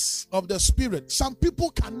 peace of the spirit. Some people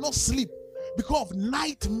cannot sleep because of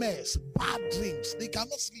nightmares, bad dreams. They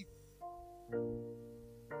cannot sleep.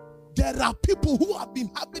 There are people who have been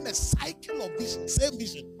having a cycle of vision, same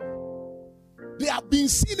vision. They have been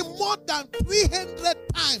seen more than 300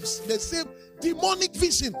 times the same demonic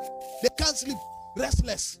vision. They can't sleep,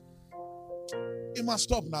 restless. It must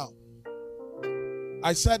stop now.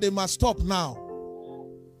 I said it must stop now.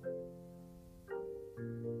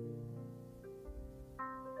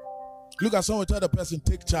 Look at someone, tell the person,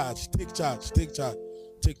 take charge, take charge, take charge,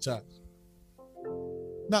 take charge.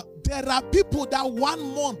 Now, there are people that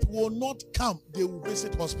 1 month will not come. They will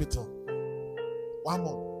visit hospital. 1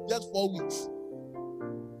 month, just 4 weeks.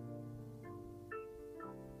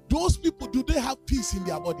 Those people, do they have peace in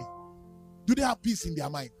their body? Do they have peace in their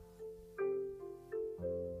mind?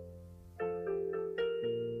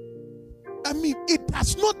 I mean, it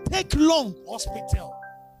does not take long, hospital.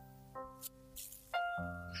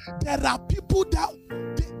 There are people that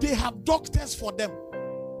they have doctors for them.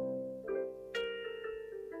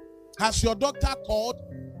 Has your doctor called?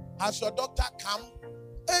 Has your doctor come?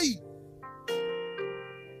 Hey,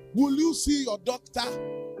 will you see your doctor?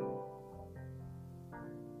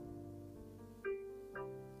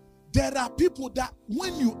 There are people that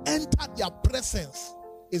when you enter their presence,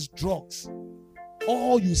 it's drugs.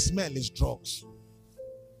 All you smell is drugs.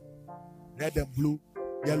 Red and blue,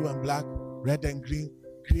 yellow and black, red and green,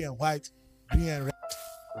 green and white, green and red.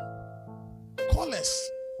 Colors.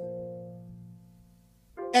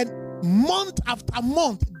 And month after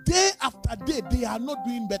month, day after day, they are not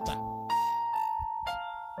doing better.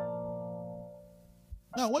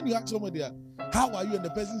 Now, when you ask somebody, how are you? And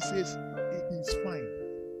the person says, it is fine.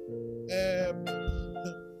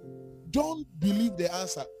 Don't believe the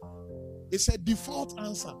answer. It's a default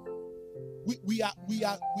answer. We have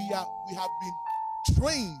been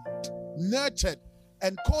trained, nurtured,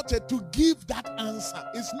 and courted to give that answer.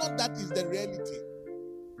 It's not that is the reality.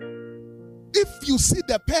 If you see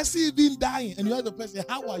the person even dying and you ask the person,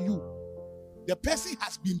 how are you? The person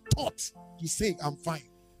has been taught to say, I'm fine,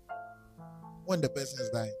 when the person is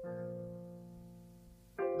dying.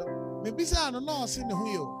 Maybe say, I don't know, see the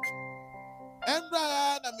wheel.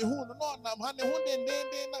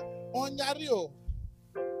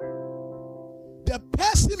 The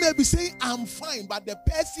person may be saying, I'm fine, but the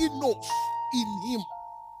person knows in him,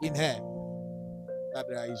 in her, that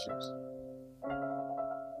there are issues.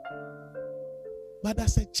 But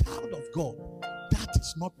as a child of God, that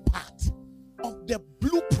is not part of the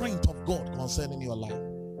blueprint of God concerning your life.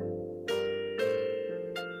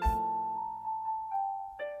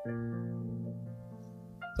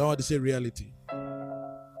 Somebody say reality.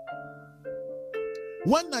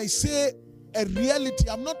 When I say a reality,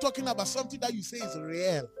 I'm not talking about something that you say is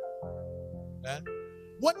real.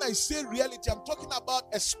 When I say reality, I'm talking about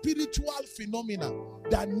a spiritual phenomenon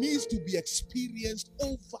that needs to be experienced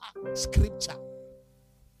over scripture.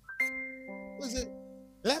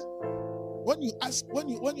 When you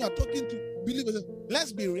are talking to believers,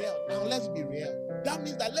 let's be real. Now let's be real. That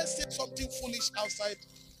means that let's say something foolish outside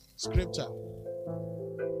scripture.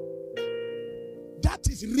 That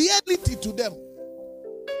is reality to them.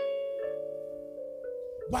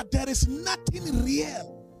 But there is nothing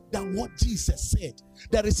real than what Jesus said.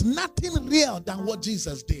 There is nothing real than what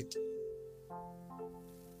Jesus did.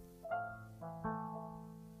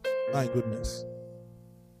 My goodness.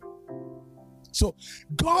 So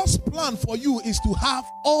God's plan for you is to have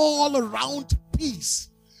all around peace.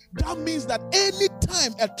 That means that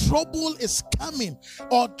anytime a trouble is coming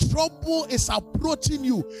or trouble is approaching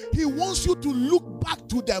you, he wants you to look back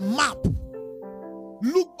to the map.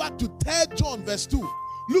 Look back to 3 John verse 2.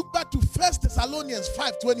 Look back to 1 Thessalonians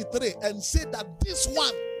 5:23 and say that this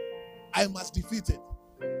one I must defeat it.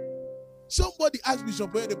 Somebody asked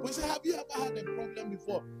Bishop Ohene Bekoe, said, have you ever had a problem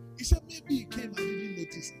before? He said, maybe he came and didn't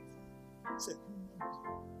notice it. He said,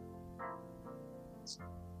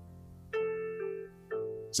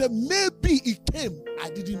 so maybe he came, I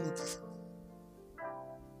didn't notice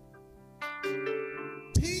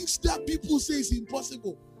it. Things that people say is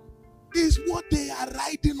impossible is what they are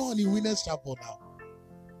riding on in Winners Chapel now.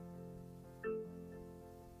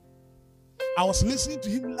 I was listening to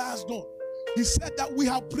him last dawn. He said that we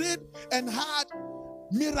have prayed and had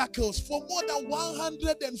miracles for more than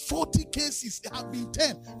 140 cases have been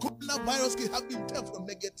turned. Coronavirus cases have been turned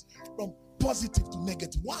from positive to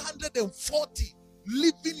negative. 140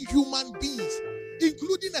 living human beings,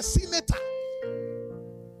 including a senator.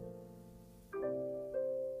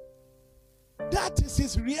 That is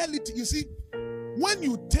his reality. You see, when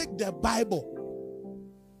you take the Bible,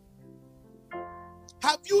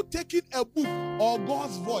 have you taken a book or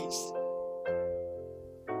God's voice?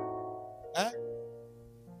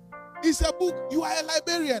 It's a book. You are a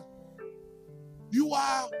librarian. You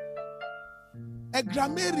are a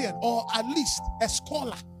grammarian, or at least a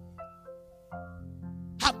scholar.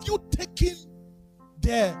 Have you taken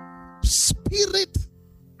the spirit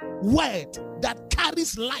word that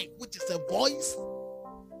carries life, which is a voice?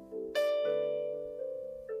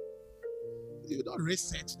 You don't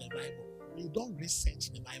research the Bible. You don't research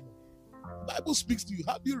the Bible. The Bible speaks to you.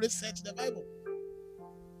 How do you research the Bible?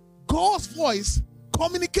 God's voice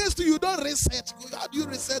communicates to you. Don't research. How do you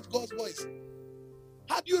research God's voice?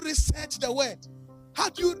 How do you research the word? How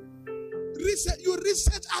do you research? You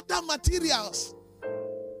research other materials.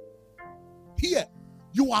 Here,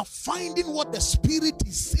 you are finding what the Spirit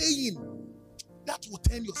is saying. That will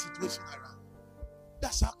turn your situation around.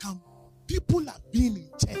 That's how come people have been in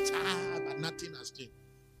church, but nothing has changed.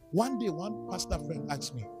 One day, one pastor friend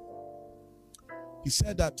asked me, he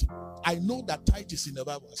said that, I know that tithe is in the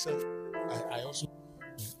Bible. I said, I also.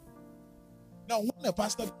 Now, when a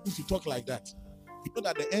pastor begins to talk like that, you know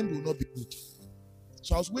that the end will not be good.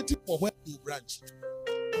 So I was waiting for when to branch.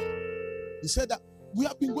 He said that we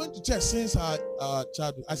have been going to church since our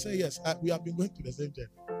childhood. I said, yes, we have been going to the same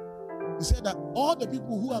church. He said that all the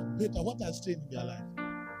people who have paid, what has changed in their life?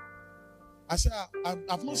 I said,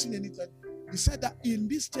 I've not seen anything. He said that in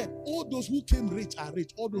this church, all those who came rich are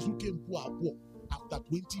rich. All those who came poor are poor. After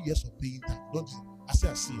 20 years of paying time. Don't you? I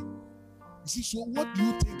said, I see it. You see, so what do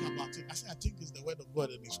you think about it? I said, I think it's the word of God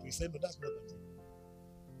and His Spirit. He said, no, that's not the thing.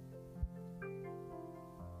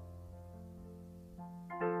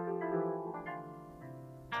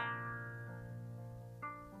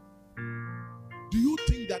 Do you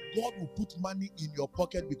think that God will put money in your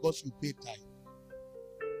pocket because you pay tithe?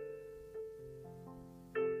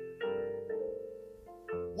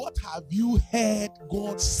 What have you heard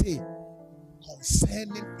God say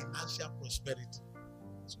concerning financial prosperity?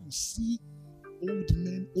 So you see old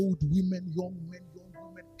men, old women, young women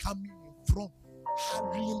coming in front,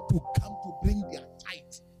 hurrying to come to bring their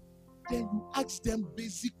tithe. Then you ask them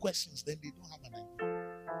basic questions, then they don't have an idea.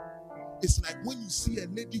 It's like when you see a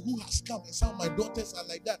lady who has come, and some of my daughters are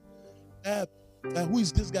like that. Who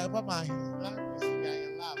is this guy? Papa, I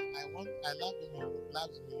love him. He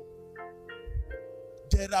loves me.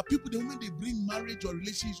 There are people, the moment they bring marriage or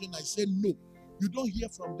relationship, I say no. You don't hear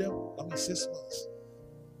from them, 6 months,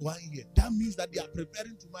 1 year. That means that they are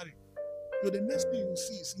preparing to marry. So the next thing you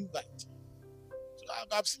see is invite. So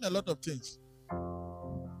I've seen a lot of things.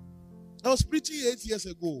 I was preaching 8 years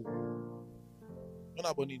ago. On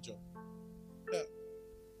a bonny job. Yeah.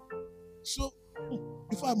 So,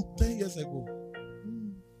 if I'm 10 years ago.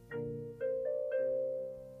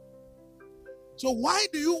 So why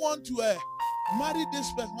do you want to marry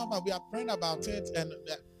this person? Mama, we are praying about it, and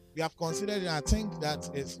We have considered it. I think that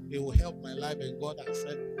it will help my life. And God has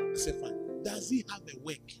said, I said, fine. Does he have a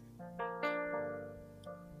work?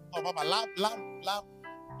 Oh, Papa, love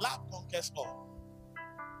conquers all.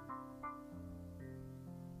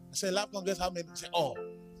 I said, love conquers how many? I said, all.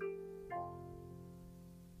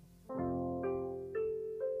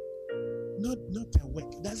 Not a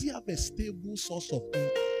work. Does he have a stable source of income?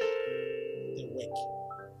 The work.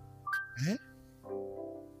 Eh?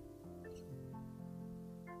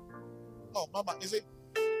 Oh, Mama, is it?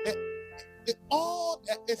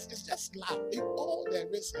 It's just love. All there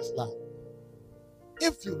is love.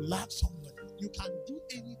 If you love somebody, you can do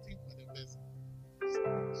anything for the person.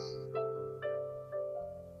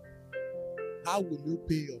 How will you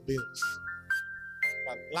pay your bills?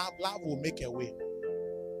 But love will make a way.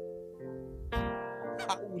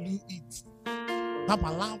 How will you eat?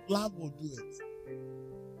 Mama, love will do it.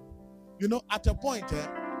 You know, at a point,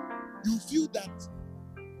 you feel that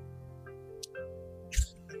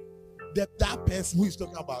that person who is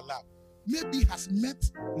talking about love maybe has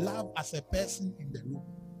met love as a person in the room.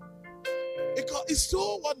 Because it's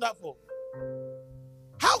so wonderful.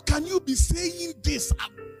 How can you be saying this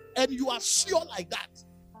and you are sure like that?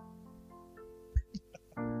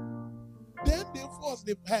 Then they force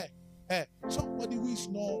the somebody who is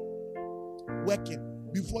not working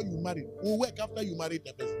before you marry will work after you marry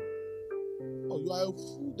the person. Oh, you are a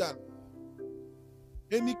fool than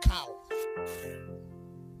any cow.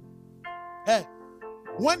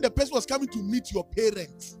 When the person was coming to meet your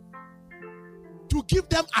parents to give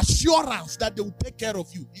them assurance that they will take care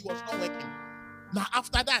of you, he was not working. Now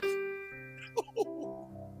after that,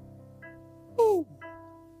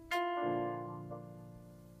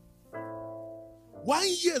 1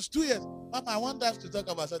 year, 2 years. Papa, I want us to talk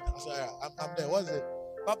about something. I said, I'm there. What's it?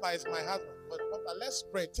 Papa, it's my husband. But Papa, let's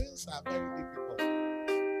pray. Things are very difficult.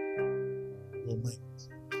 Oh my.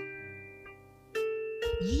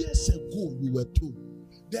 Years ago, we were told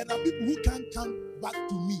there are people who can't come back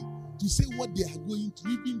to me to say what they are going to,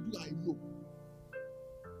 even do I know.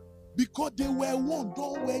 Because they were warned,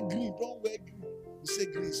 don't wear green, don't wear green. We say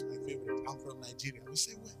green is my favorite. I'm from Nigeria. We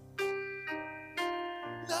say, well,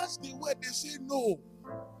 that's the word. They say, no.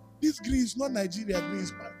 This green is not Nigeria green,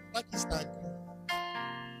 it's Pakistan green.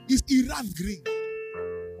 It's Iran green.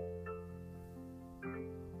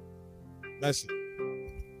 Mercy.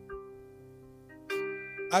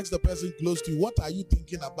 Ask the person close to you, what are you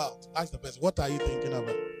thinking about? Ask the person, what are you thinking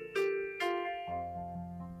about?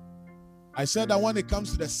 I said that when it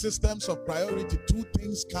comes to the systems of priority, 2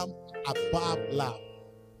 things come above love.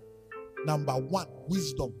 Number 1,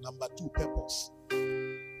 wisdom. Number 2, purpose.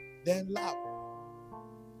 Then love.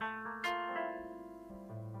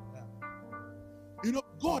 Yeah. You know,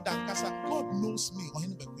 God knows me,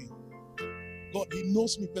 Ohene Bekoe. God, he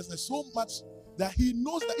knows me personally so much that he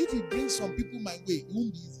knows that if he brings some people my way, it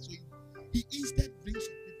won't be easy. So he instead brings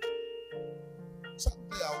some people.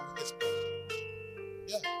 Someday I will explain.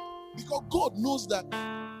 Yeah. Because God knows that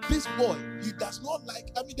this boy, he does not like,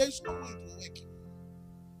 there is no way to work.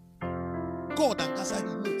 God and Kasa, he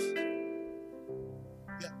knows.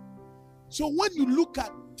 Yeah. So when you look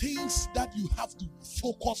at things that you have to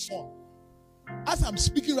focus on, as I'm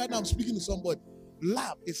speaking right now, I'm speaking to somebody.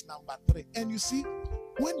 Love is number 3. And you see,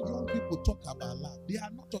 when young people talk about love, they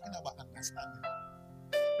are not talking about understanding.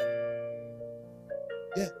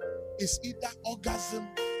 Yeah. It's either orgasm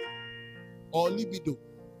or libido.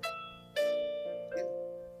 Yeah.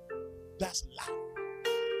 That's love.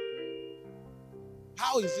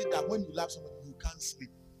 How is it that when you love somebody, you can't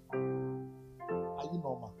sleep? Are you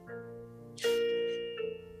normal?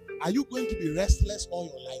 Are you going to be restless all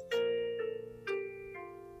your life?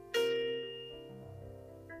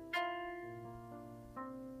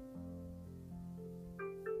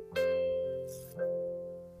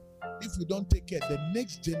 If we don't take care, the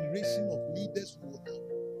next generation of leaders we will have,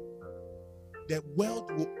 the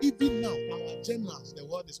world will, even now, our generals, the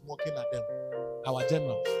world is mocking at them. Our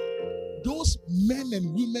generals. Those men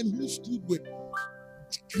and women who stood with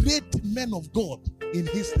great men of God in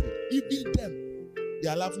history, even them, they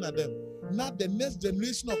are laughing at them. Now the next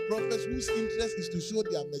generation of prophets whose interest is to show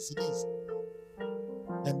their Mercedes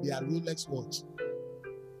and their Rolex watch.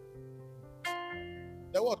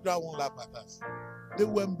 The world crowd won't laugh at us. They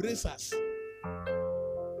will embrace us.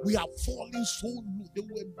 We are falling so low. They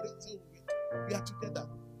will embrace us. We are together.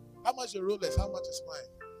 How much your Rolex? How much is mine?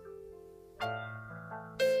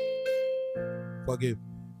 Forgive.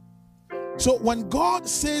 So when God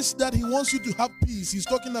says that he wants you to have peace, he's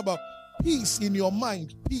talking about peace in your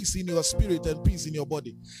mind, peace in your spirit, and peace in your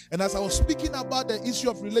body. And as I was speaking about the issue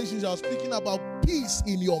of relations, I was speaking about peace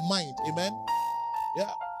in your mind. Amen?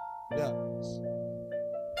 Yeah.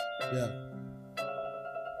 Yeah.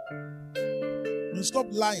 And stop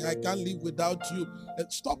lying. I can't live without you.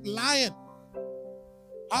 And stop lying.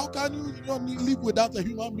 How can you live without a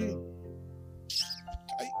human being?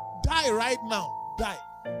 Die right now. Die.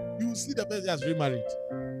 You will see the person has remarried.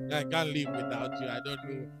 I can't live without you. I don't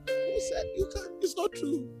know. Who said you can't? It's not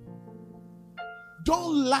true.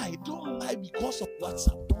 Don't lie. Don't lie because of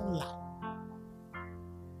WhatsApp. Don't lie.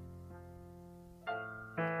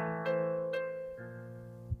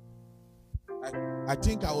 I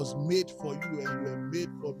think I was made for you and you were made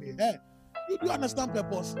for me. Hey, do you understand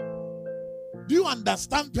purpose? Do you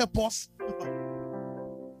understand purpose?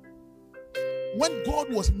 When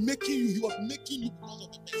God was making you, he was making you because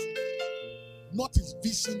of the person. Not his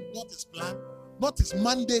vision, not his plan, not his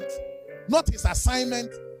mandate, not his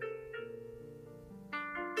assignment.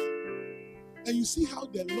 And you see how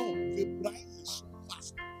the law vaporizes so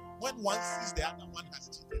fast. When one sees the other one has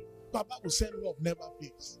cheated, Papa will say love never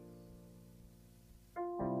fails.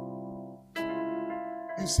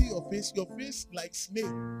 You see your face like snake.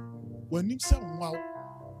 When you say wow,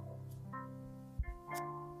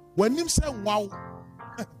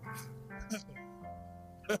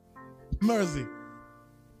 mercy.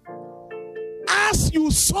 As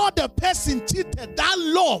you saw the person cheated, that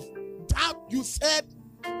love that you said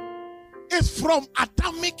is from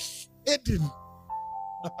Adamic Eden.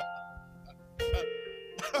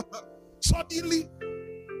 Suddenly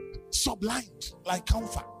sublimed like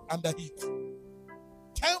camphor under heat.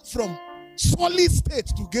 Came from solid state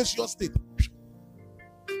to gaseous state.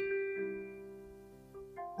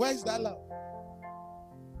 Where is that love?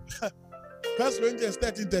 1 Corinthians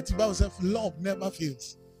 13:30 Bible says love never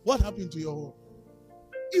fails. What happened to your home?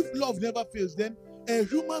 If love never fails, then a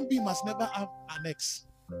human being must never have an ex.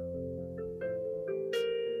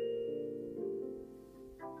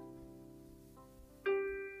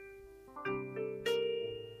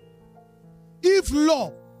 If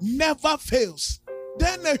love never fails,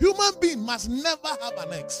 then a human being must never have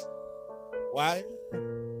an ex. Why?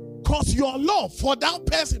 Because your love for that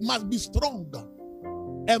person must be stronger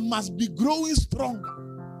and must be growing stronger.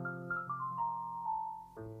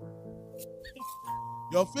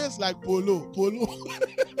 Your face like polo.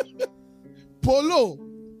 Polo.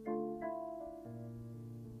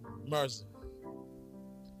 Mercy.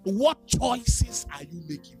 What choices are you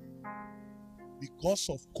making? Because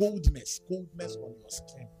of coldness on your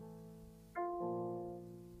skin.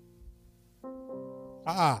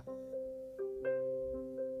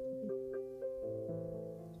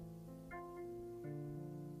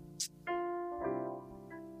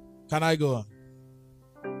 Can I go on?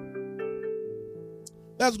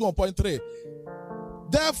 Let's go on point 3.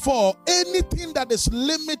 Therefore, anything that is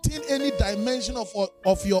limiting any dimension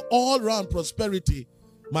of your all-round prosperity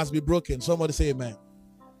must be broken. Somebody say amen.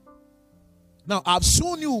 Now, I've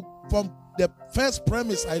shown you from the first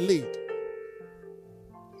premise I laid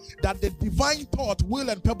that the divine thought, will,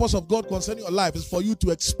 and purpose of God concerning your life is for you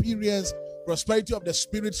to experience prosperity of the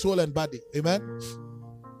spirit, soul, and body. Amen.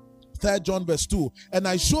 3 John verse 2. And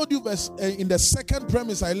I showed you in the second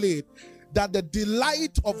premise I laid that the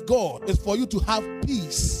delight of God is for you to have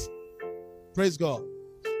peace. Praise God.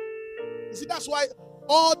 You see, that's why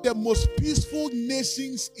all the most peaceful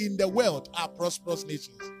nations in the world are prosperous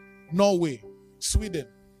nations. Norway, Sweden,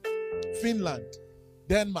 Finland,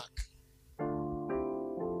 Denmark,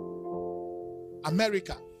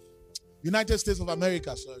 America, United States of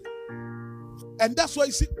America, sorry. And that's why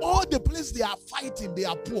you see all the places they are fighting, they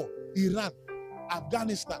are poor. Iran,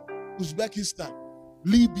 Afghanistan, Uzbekistan,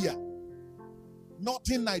 Libya,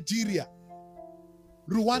 northern Nigeria,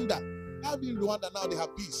 Rwanda. Now in Rwanda now they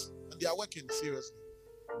have peace and they are working seriously.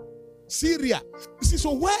 Syria. You see,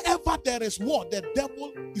 so wherever there is war, the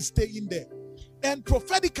devil is staying there. And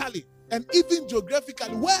prophetically and even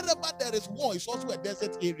geographically, wherever there is war, it's also a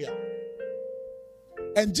desert area.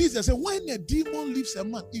 And Jesus said, when a demon leaves a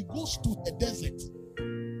man, he goes to a desert.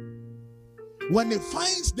 When he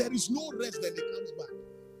finds there is no rest, then he comes back.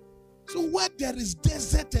 So where there is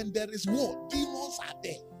desert and there is war, demons are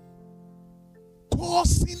there,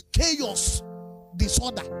 causing chaos,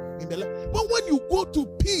 disorder in the life. But when you go to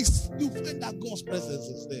peace, you find that God's presence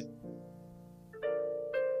is there.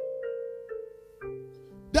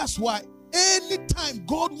 That's why anytime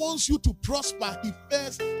God wants you to prosper, he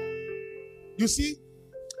first, you see,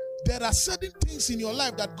 there are certain things in your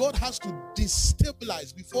life that God has to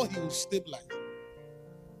destabilize before he will stabilize.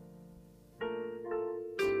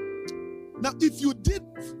 Now, if you did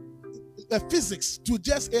physics to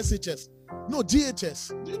just SHS, no,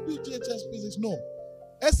 GHS. Do you do GHS physics? No.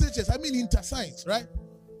 SHS, I mean interscience, right?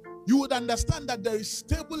 You would understand that there is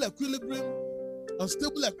stable equilibrium,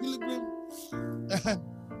 unstable equilibrium,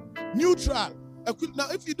 Neutral. Now,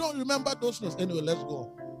 if you don't remember those notes, anyway, let's go on.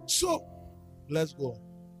 So, let's go on.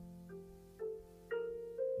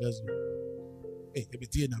 Let's go. Hey,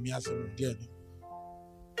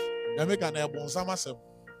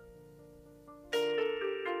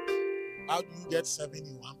 how do you get 7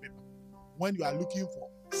 in one paper? When you are looking for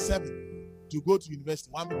 7 to go to university,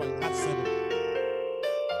 one paper you have 7.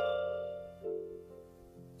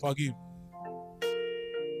 Forgive.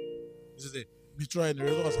 This is it. Destroying the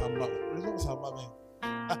results are bad.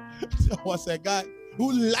 There was a guy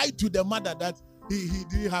who lied to the mother that he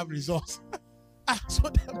didn't have results. So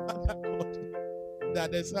the mother called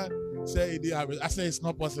that the son said he didn't have results. I said it's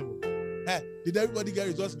not possible. Hey, did everybody get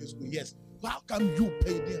results in the school? Yes. How come you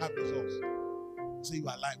pay didn't have results? So you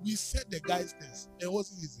are lying. We said the guy's things. It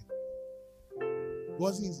wasn't easy. It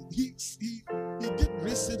wasn't easy. He did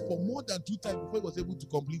research for more than 2 times before he was able to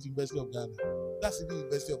complete University of Ghana. That's the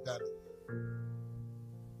University of Ghana.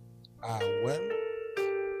 Well,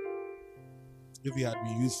 if he had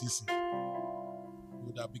been UCC, he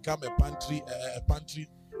would have become a pantry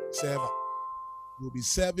server. He will be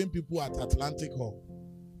serving people at Atlantic Hall.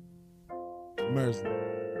 Mercy.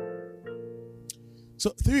 So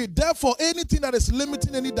 3, therefore, anything that is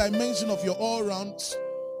limiting any dimension of your all-round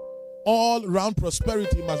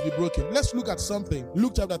prosperity must be broken. Let's look at something.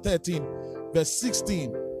 Luke chapter 13, verse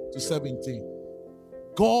 16 to 17.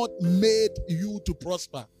 God made you to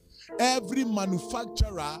prosper. Every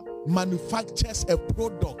manufacturer manufactures a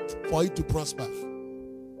product for it to prosper.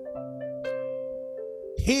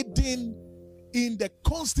 Hidden in the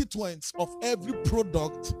constituents of every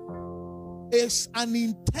product is an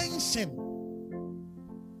intention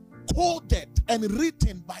coded and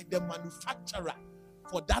written by the manufacturer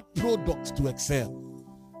for that product to excel.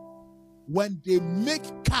 When they make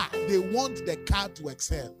car, they want the car to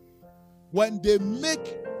excel. When they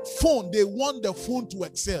make phone, they want the phone to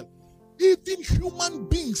excel. Even human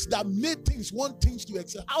beings that made things want things to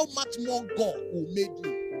excel. How much more God who made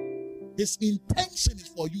you? His intention is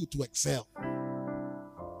for you to excel.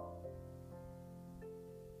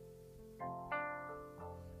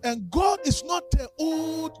 And God is not an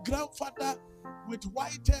old grandfather with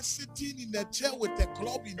white hair sitting in a chair with a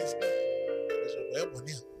club in his hand.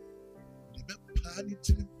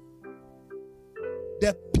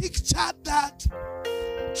 The picture that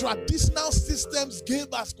traditional systems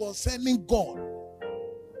gave us concerning God.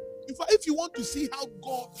 If you want to see how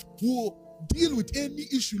God will deal with any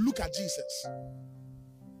issue, look at Jesus.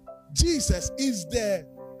 Jesus is the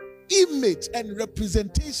image and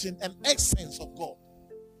representation and essence of God.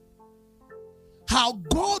 How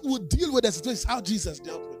God would deal with the situation, how Jesus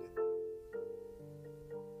dealt with it.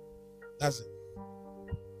 That's it.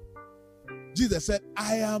 Jesus said,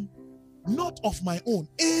 I am not of my own.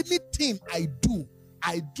 Anything I do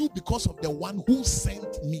because of the one who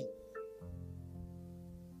sent me.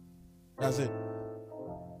 That's it.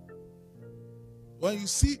 When you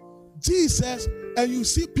see Jesus and you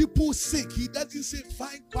see people sick, he doesn't say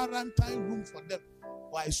find quarantine room for them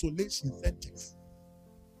or isolation centers.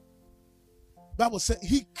 Bible says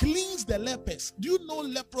he cleans the lepers. Do you know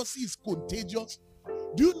leprosy is contagious?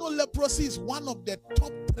 Do you know leprosy is one of the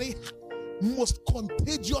top 3 most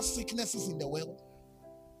contagious sicknesses in the world?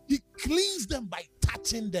 He cleans them by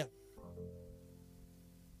touching them.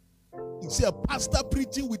 You see a pastor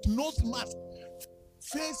preaching with nose mask,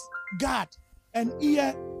 face guard, and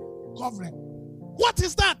ear covering. What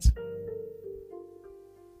is that?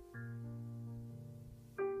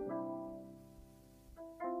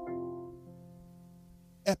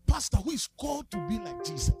 A pastor who is called to be like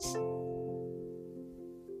Jesus.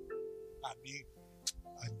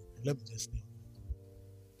 Let me just stay.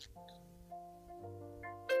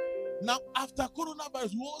 Now, after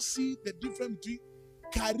coronavirus, we all see the difference between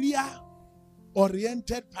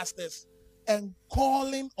career-oriented pastors and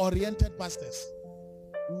calling-oriented pastors.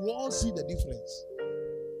 We all see the difference.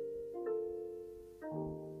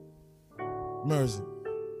 Mercy.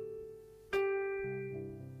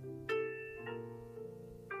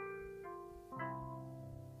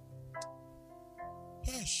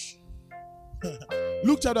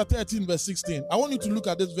 Luke chapter 13, verse 16. I want you to look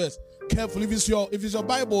at this verse carefully. If it's your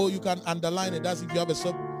Bible, you can underline it. That's if you have a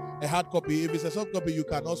hard copy. If it's a soft copy, you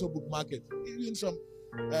can also bookmark it. Even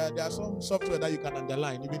there are some software that you can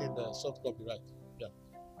underline, even in the soft copy, right? Yeah.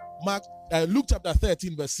 Luke chapter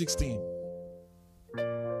 13, verse 16.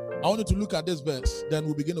 I want you to look at this verse. Then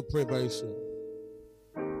we'll begin to pray very soon.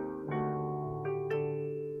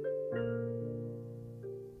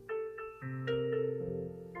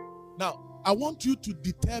 Now, I want you to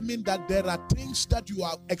determine that there are things that you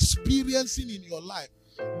are experiencing in your life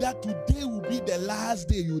that today will be the last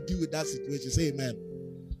day you deal with that situation. Say amen.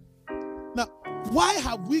 Why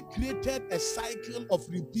have we created a cycle of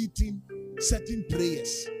repeating certain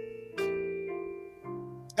prayers?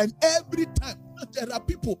 And every time, there are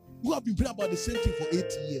people who have been praying about the same thing for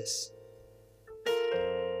 80 years.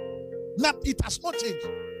 It has not changed.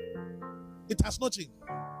 It has not changed.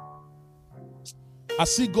 I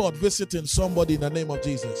see God visiting somebody in the name of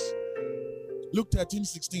Jesus. Luke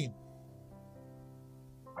 13:16.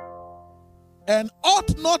 And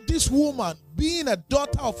ought not this woman, being a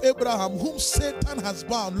daughter of Abraham, whom Satan has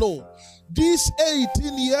bound, lo, these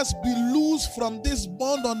 18 years be loosed from this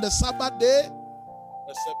bond on the Sabbath day?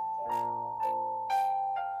 Verse 7.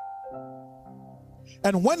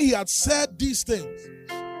 And when he had said these things,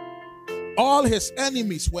 all his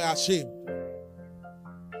enemies were ashamed.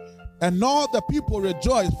 And all the people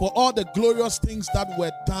rejoiced for all the glorious things that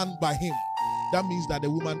were done by him. That means that the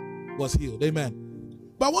woman was healed. Amen.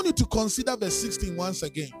 But I want you to consider verse 16 once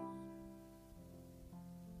again.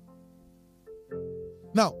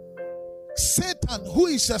 Now, Satan, who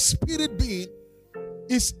is a spirit being,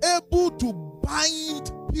 is able to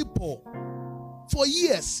bind people for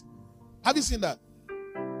years. Have you seen that?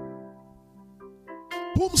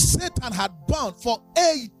 Whom Satan had bound for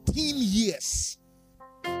 18 years.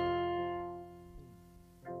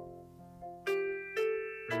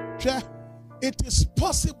 It is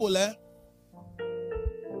possible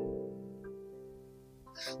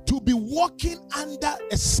to be walking under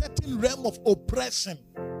a certain realm of oppression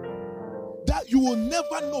that you will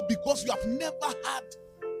never know because you have never had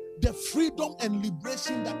the freedom and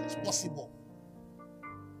liberation that is possible.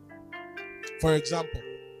 For example,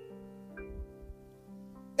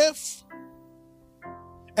 if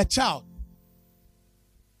a child,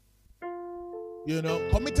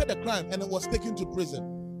 committed a crime and was taken to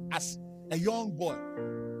prison as a young boy,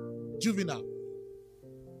 juvenile,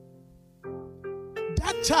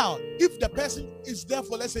 that child, if the person is there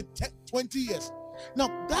for, let's say, 20 years, now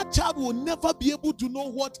that child will never be able to know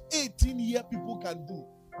what 18-year people can do,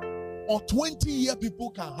 or 20-year people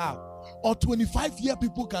can have, or 25-year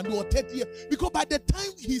people can do, or 30-year, because by the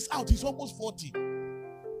time he's out, he's almost 40.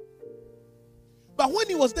 But when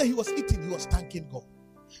he was there, he was eating, he was thanking God.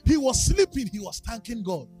 He was sleeping, he was thanking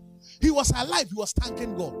God. He was alive, he was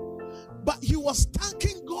thanking God. But he was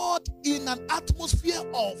thanking God in an atmosphere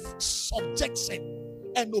of subjection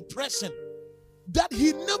and oppression that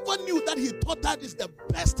he never knew, that he thought that is the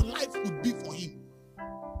best life could be for him.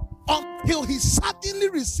 Until he suddenly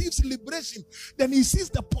receives liberation, then he sees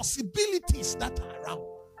the possibilities that are around.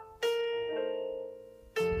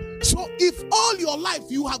 So if all your life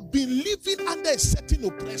you have been living under a certain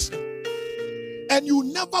oppression and you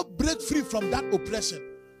never break free from that oppression,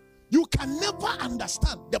 you can never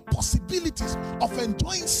understand the possibilities of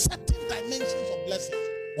enjoying certain dimensions of blessings.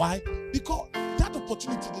 Why? Because that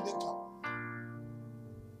opportunity didn't come.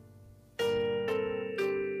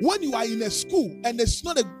 When you are in a school and it's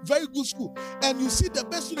not a very good school and you see the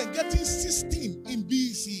best student getting 16 in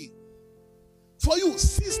BEC, for you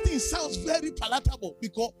 16 sounds very palatable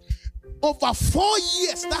because over 4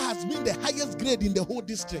 years that has been the highest grade in the whole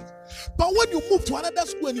district. But when you move to another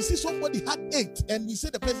school and you see somebody had 8 and you say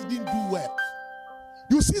the person didn't do well,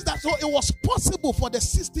 you see that so it was possible for the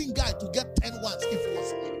 16 guy to get 10 once if he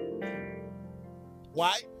was here.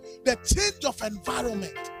 Why? The change of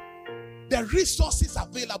environment, the resources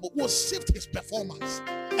available will shift his performance,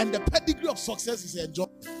 and the pedigree of success is enjoyed.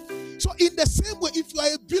 So in the same way, if you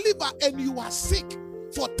are a believer and you are sick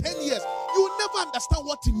for 10 years, you will never understand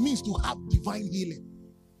what it means to have divine healing.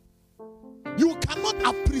 You cannot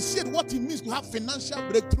appreciate what it means to have financial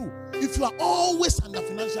breakthrough if you are always under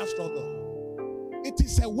financial struggle. It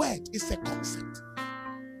is a word, it's a concept.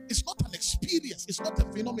 It's not an experience, it's not a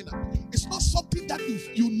phenomenon. It's not something that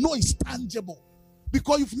you know is tangible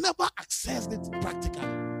because you've never accessed it practically.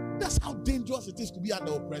 That's how dangerous it is to be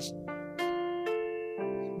under oppression.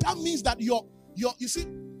 That means that you see,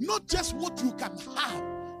 not just what you can have,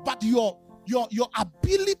 but your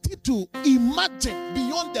ability to imagine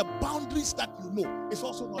beyond the boundaries that you know is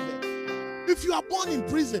also not there. If you are born in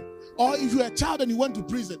prison, or if you're a child and you went to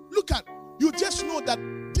prison, look at, you just know that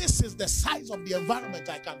this is the size of the environment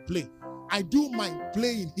I can play. I do my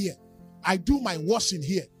playing here. I do my washing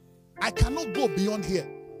here. I cannot go beyond here.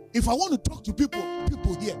 If I want to talk to people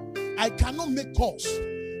here, I cannot make calls.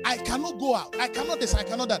 I cannot go out. I cannot this, I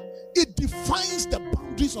cannot that. It defines the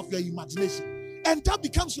boundaries of your imagination. And that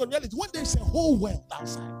becomes your reality. When there is a whole world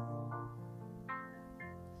outside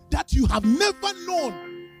that you have never known.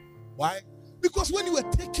 Why? Because when you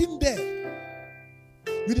were taken there,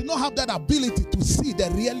 you did not have that ability to see the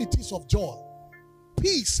realities of joy,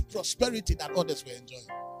 peace, prosperity that others were enjoying.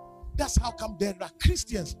 That's how come there are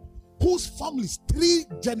Christians whose families, 3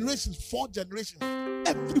 generations, 4 generations,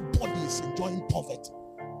 everybody is enjoying poverty.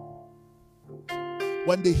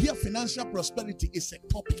 When they hear financial prosperity, it's a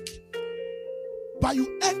topic. But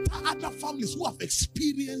you enter other families who have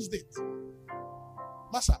experienced it.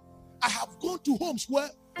 Master, I have gone to homes where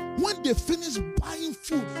when they finished buying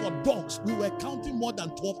food for dogs, we were counting more than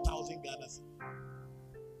 12,000 Ghana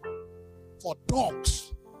for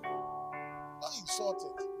dogs. Don't insult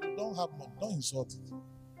it. You don't have money. Don't insult it.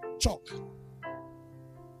 Chalk.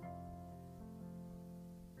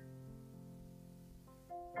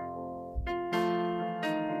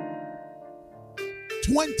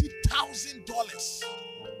 $20,000.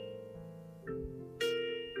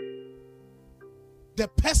 The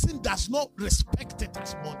person does not respect it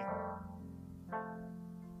as money.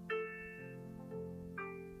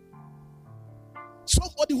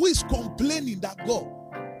 Somebody who is complaining that God,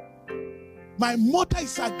 my mother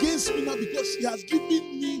is against me now because she has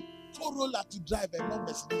given me Corolla to drive and not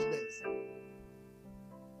Mercedes-Benz.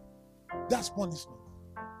 That's punishment.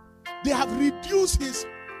 They have reduced his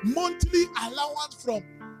monthly allowance from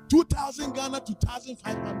 2,000 Ghana to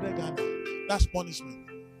 1,500 Ghana. That's punishment.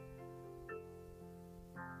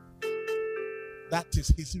 That is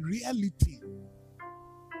his reality.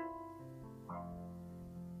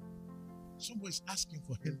 Someone is asking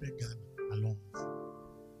for 100 Ghana allowance.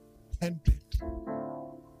 100.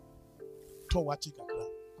 Towachi kakra.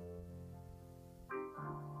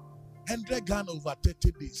 100 Ghana over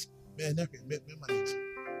 30 days. Manage.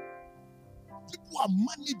 People are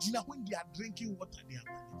managing when they are drinking water. They are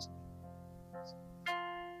managing.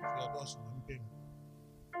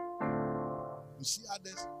 You see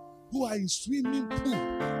others who are in swimming pool.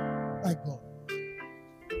 My God.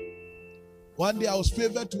 One day I was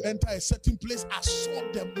favored to enter a certain place. I saw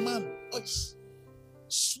the man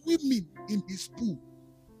swimming in his pool.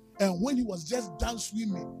 And when he was just done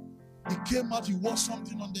swimming, he came out, he wore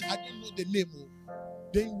something on the, I didn't know the name.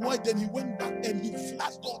 Then he went back and he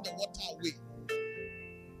flashed all the water away.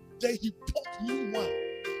 Then he popped me one.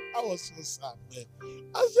 I was so sad, man.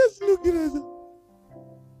 I was just looking at him.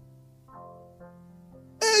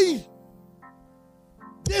 Hey,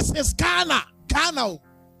 this is Ghana. Ghana.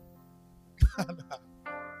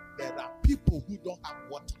 There are people who don't have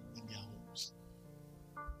water in their homes.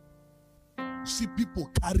 You see people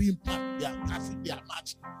carrying past, they are passing their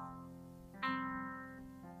match.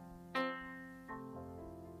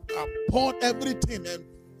 I poured everything and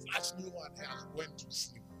flashed new one and went to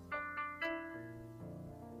sleep.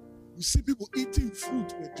 You see people eating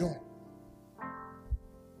fruit with joy.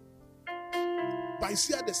 But I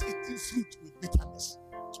see others eating fruit with bitterness.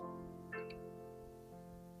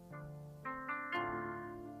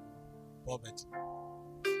 Poverty.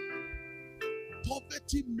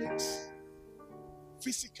 Poverty makes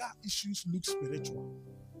physical issues look spiritual.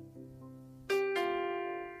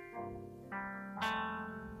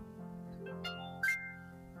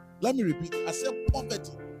 Let me repeat. I said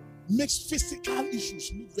poverty makes physical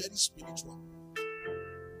issues look very spiritual.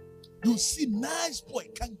 You see, nice boy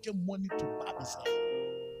can't get money to buy himself.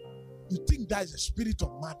 You think that is a spirit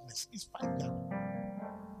of madness. It's fine now.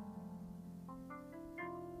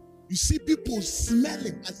 You see people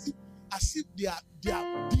smelling as if they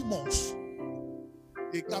are demons.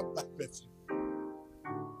 They can't buy perfume.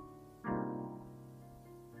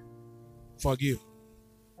 Forgive.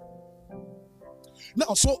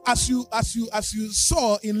 Now, so as you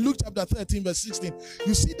saw in Luke chapter 13, verse 16,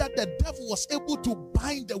 you see that the devil was able to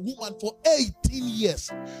bind the woman for 18 years.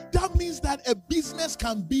 That means that a business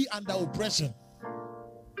can be under oppression.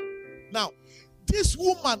 Now, this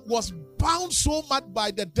woman was bound so much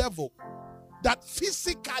by the devil that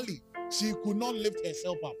physically she could not lift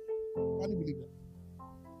herself up. Can you believe that?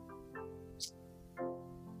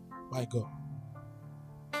 My God.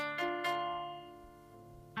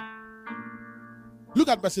 Look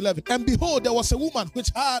at verse 11. And behold, there was a woman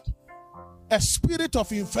which had a spirit of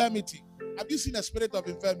infirmity. Have you seen a spirit of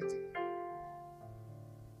infirmity?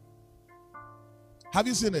 Have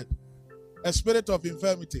you seen it? A spirit of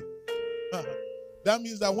infirmity. That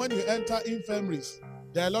means that when you enter infirmaries,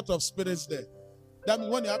 there are a lot of spirits there. That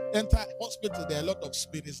means when you enter hospital, there are a lot of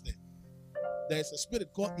spirits there. There is a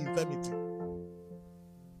spirit called infirmity.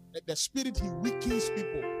 The spirit, he weakens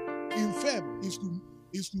people. Infirm is to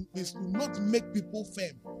not make people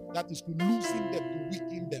firm. That is to loosen them, to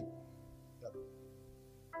weaken them.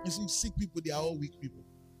 You see, sick people, they are all weak people.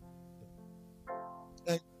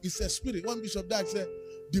 And it's a spirit. One bishop that said,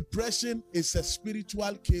 depression is a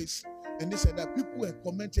spiritual case. And they said that people were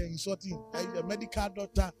commenting and insulting. Are you a medical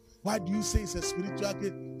doctor? Why do you say it's a spiritual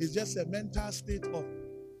case? It's just a mental state of.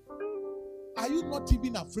 Are you not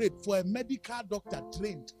even afraid for a medical doctor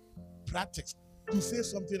trained practice to say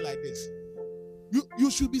something like this.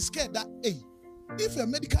 You should be scared that, hey, if a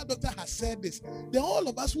medical doctor has said this, then all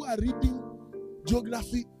of us who are reading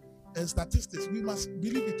geography and statistics, we must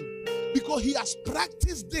believe it too. Because he has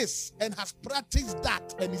practiced this and has practiced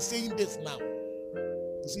that and is saying this now.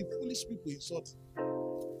 You see, foolish people insult.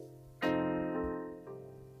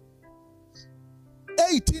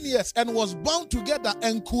 18 years and was bound together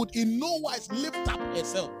and could in no wise lift up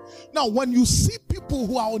herself. Now, when you see people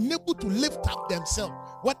who are unable to lift up themselves,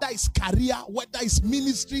 whether it's career, whether it's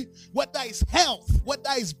ministry, whether it's health, whether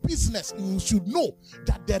it's business, you should know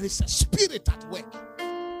that there is a spirit at work.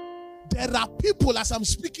 There are people, as I'm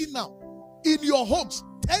speaking now, in your homes,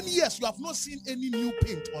 10 years you have not seen any new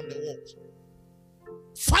paint on the walls.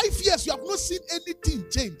 5 years you have not seen anything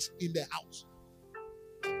change in the house.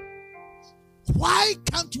 Why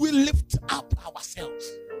can't we lift up ourselves?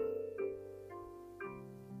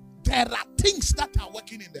 There are things that are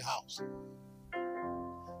working in the house.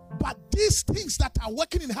 But these things that are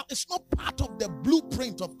working in the house is not part of the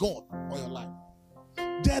blueprint of God for your life.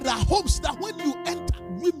 There are homes that when you enter,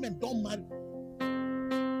 women don't marry.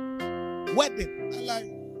 Wedding, like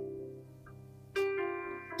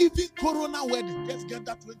even Corona wedding, just get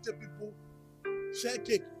that 20 people, share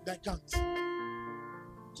cake, they can't.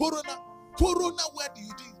 Corona wedding,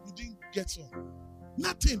 you didn't get some.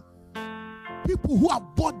 Nothing. People who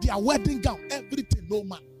have bought their wedding gown, everything, no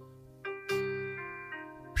man.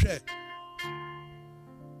 Share.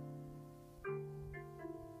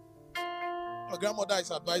 Your grandmother is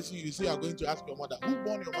advising you. You say you are going to ask your mother, who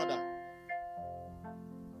born your mother?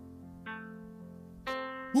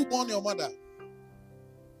 Who born your mother?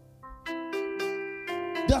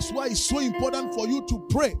 That's why it's so important for you to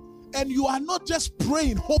pray. And you are not just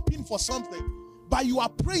praying, hoping for something, but you are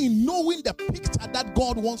praying knowing the picture that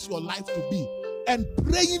God wants your life to be, and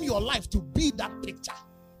praying your life to be that picture.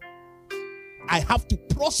 I have to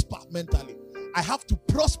prosper mentally. I have to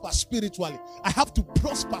prosper spiritually. I have to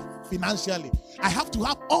prosper financially. I have to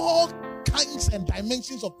have all kinds and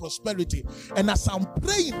dimensions of prosperity. And as I'm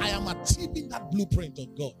praying, I am achieving that blueprint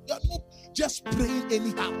of God. You are not just praying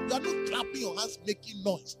anyhow. You are not clapping your hands, making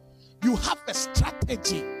noise. You have a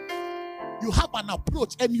strategy. You have an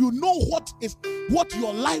approach, and you know what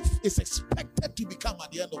your life is expected to become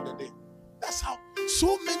at the end of the day. That's how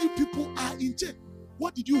so many people are in jail.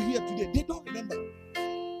 What did you hear today? They don't remember.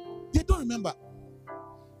 They don't remember.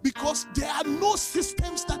 Because there are no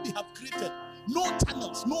systems that they have created. No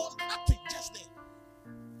channels, no nothing, just there.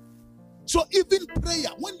 So even prayer,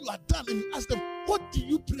 when you are done and you ask them, what do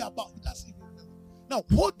you pray about? He doesn't even remember. Now,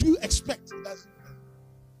 what do you expect? He doesn't remember.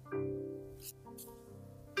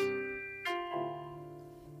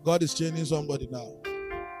 God is changing somebody now.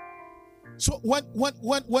 So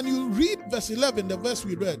when you read verse 11, the verse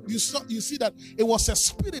we read, you see that it was a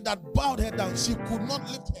spirit that bowed her down. She could not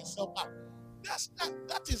lift herself up.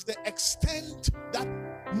 That is the extent that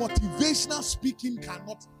motivational speaking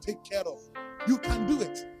cannot take care of. You can do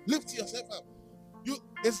it. Lift yourself up.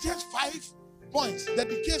 It's just 5 points.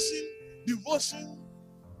 Dedication, devotion,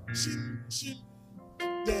 sin.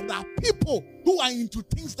 There are people who are into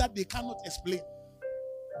things that they cannot explain.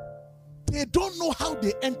 They don't know how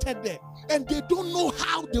they entered there, and they don't know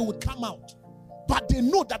how they would come out. But they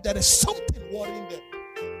know that there is something worrying them.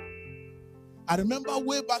 I remember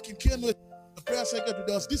way back in Kenwood, the prayer secretary,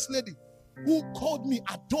 there was this lady who called me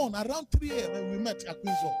at dawn around 3 a.m. and we met at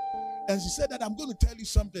Queen's Hall. And she said that I'm going to tell you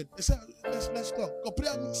something. I said, let's talk. The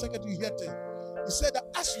prayer secretary here tell you. He said that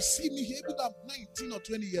as you see me here, even though I'm 19 or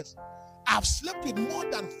 20 years, I've slept with more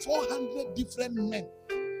than 400 different men.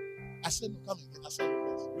 I said, no, come again. I said,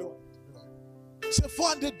 yes. He said,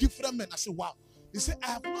 400 different men. I said, wow. He said, I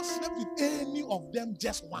have not slept with any of them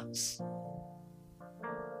just once.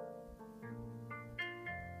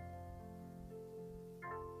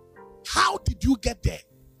 How did you get there?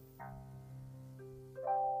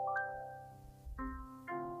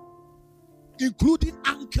 Including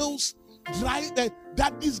uncles,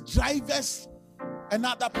 daddies, drivers, and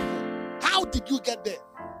other people. How did you get there?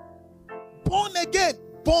 Born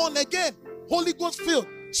again, Holy Ghost filled,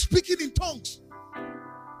 speaking in tongues.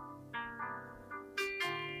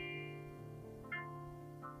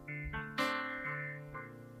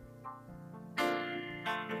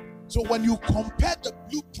 So when you compare the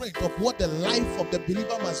blueprint of what the life of the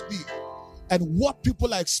believer must be and what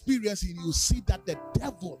people are experiencing, you see that the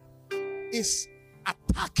devil is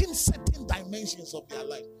attacking certain dimensions of their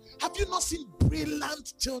life. Have you not seen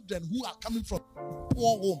brilliant children who are coming from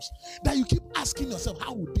poor homes that you keep asking yourself,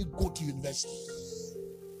 how would they go to university?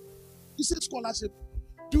 You say scholarship.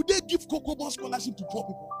 Do they give Cocoa Ball scholarship to poor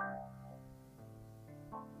people?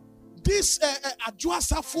 This Adjoa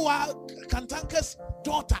Safua Kantanka's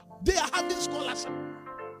daughter, they are having scholarship.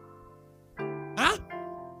 Huh?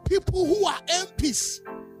 People who are MPs,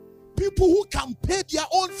 people who can pay their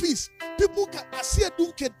own fees, people can see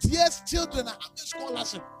tears children are having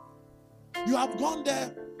scholarship. You have gone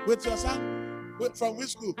there with your son from which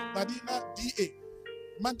school? Medina DA.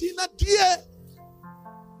 Medina DA.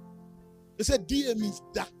 They said DA means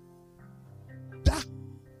da. Da.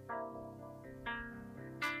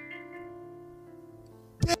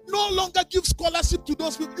 They no longer give scholarship to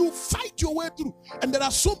those people. You fight your way through. And there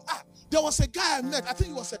are some. There was a guy I met. I think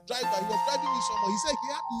he was a driver. He was driving me somewhere. He said he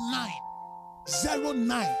had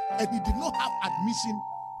 9, and he did not have admission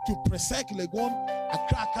to Presec, Legon,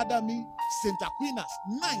 Accra Academy, St. Aquinas.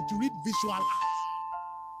 9 to read visual art.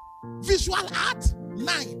 Visual art,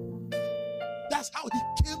 9. That's how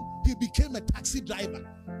he became a taxi driver.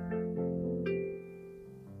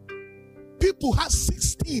 People had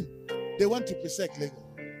 16, they went to Presec, Legon.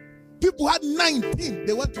 People had 19,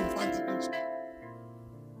 they went to Fancy Beach.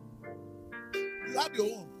 You had your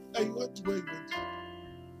own, and you went to where you went to.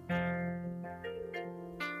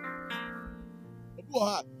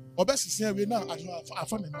 We now I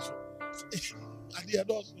found an issue. And they are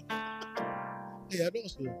also.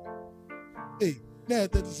 Hey, now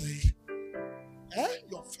that is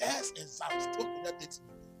your first exam. Talk that it.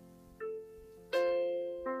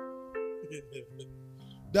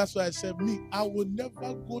 That's why I said, I will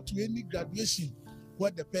never go to any graduation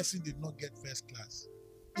where the person did not get first class.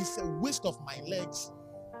 It's a waste of my legs,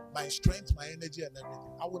 my strength, my energy, and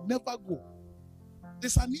everything. I will never go.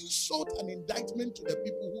 It's an insult and indictment to the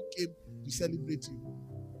people who came to celebrate you.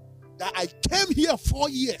 That I came here 4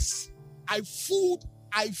 years. I fooled,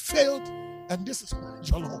 I failed, and this is my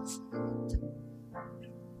jollof.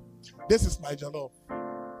 This is my jollof.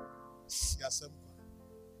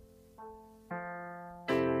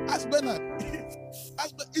 Ask Bernard.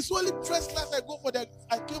 It's only first class I go for that.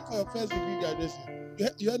 I came for your first degree graduation.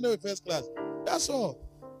 You know first class. That's all.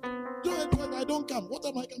 I don't come. What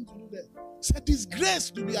am I coming to do there? It's a disgrace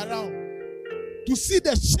to be around. To see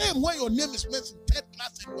the shame when your name is mentioned in 3rd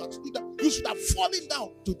class and you have stood up. You should have fallen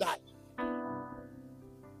down to die.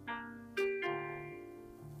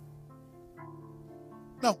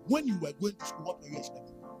 Now, when you were going to school, what were you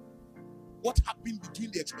expecting? What happened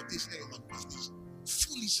between the expectation and your manifestation?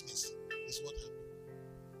 Foolishness is what happened.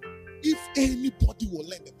 If anybody will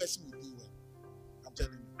learn, the person will do well. I'm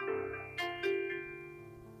telling you.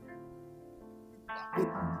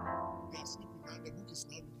 They are sleeping and the book is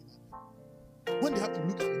now looking at them. When they have to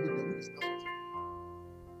look at the book is now looking at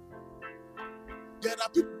them. There are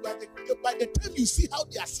people, by the time you see how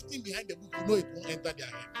they are sitting behind the book, you know it won't enter their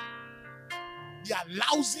head. They are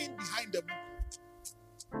lousing behind the book.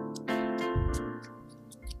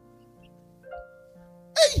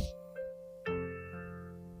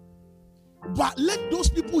 But let those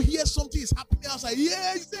people hear something is happening outside.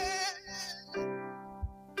 Yes,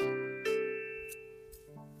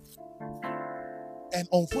 and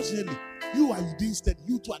unfortunately, you are doing steady.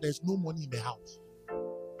 You too, there's no money in the house.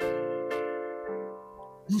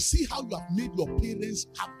 You see how you have made your parents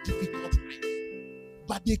have difficult life,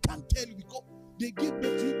 but they can't tell you because they give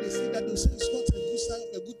birth to you. They say that they say it's not a good sign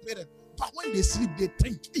of a good parent. But when they sleep, they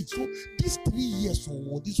think, hey, so these 3 years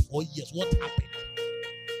or these 4 years, what happened?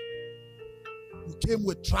 You came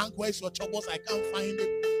with trunk. Where's your chopos? I can't find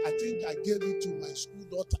it. I think I gave it to my school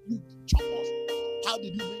daughter. You chopos. How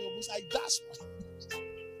did you bring your books? I dashed my books.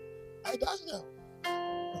 I dashed them.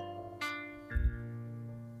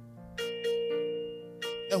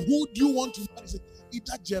 And who do you want to marry?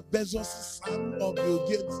 Either Jeff Bezos' son or Bill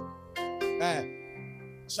Gates.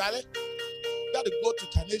 Charlie, you got to go to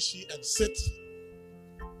Kaneshi and sit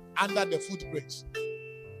under the footbridge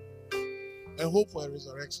and hope for a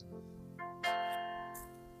resurrection.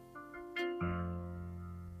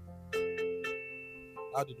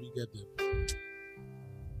 How did we get there?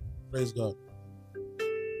 Praise God.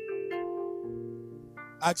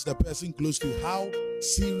 Ask the person close to you, how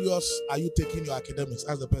serious are you taking your academics?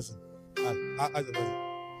 Ask the person. Ask the person.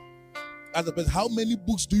 Ask the person. How many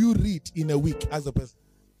books do you read in a week? Ask the person.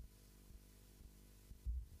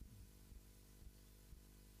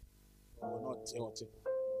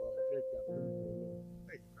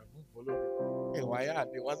 Hey, why are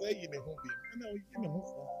they? Was I in a home? In a home.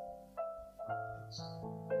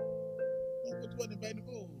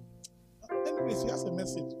 Anyways, he has a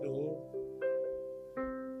message though.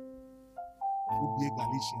 Who be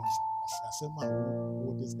Galatians? Who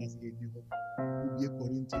discuss a new who be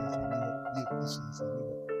Corinthians and be Ephesians and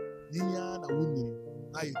Nina and Winnie.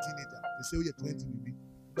 Now a teenager. They say you're 20 baby,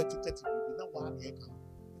 but 30 baby. Now 1 year come.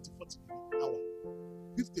 40 baby. Hour.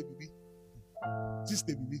 50 baby.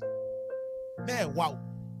 Sister Bibi. Ne, wow.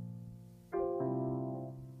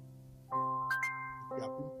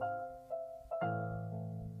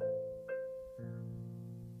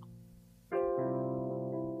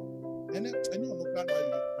 And you know,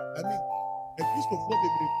 I mean, a piece of what they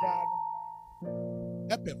proud.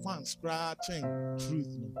 Epe fan scratching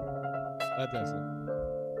truth. That is it.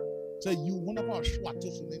 So you want about short to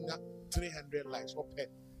 300 likes or pet.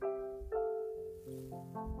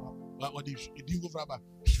 What do you go for about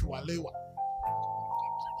Shwalewa?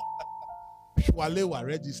 Shwalewa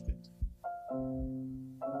registered.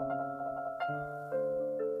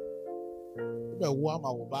 But warm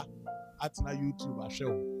over at na YouTube, I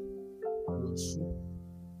show.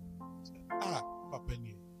 Papa.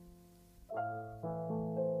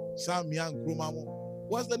 Sam Young Krumamo.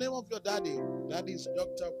 What's the name of your daddy? Daddy is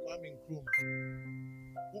Dr. Kwame Nkrumah.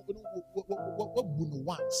 What Bunu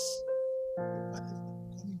once? Kwame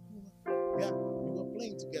Nkrumah. Yeah, we were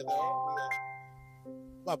playing together.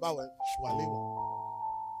 Baba went Shwalewa.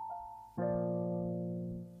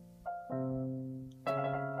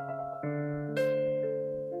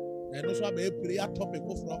 And also I a prayer topic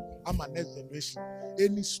from our next generation.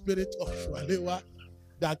 Any spirit of Shwalewa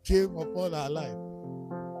that came upon our life.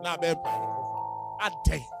 Now,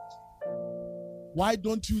 why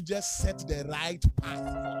don't you just set the right path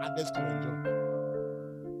for others to enjoy?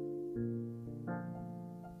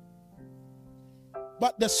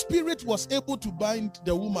 But the spirit was able to bind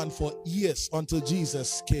the woman for years until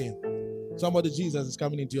Jesus came. Somebody, Jesus is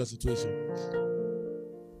coming into your situation.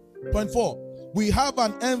 Point 4. We have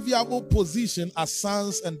an enviable position as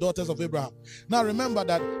sons and daughters of Abraham. Now remember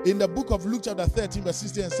that in the book of Luke chapter 13 verse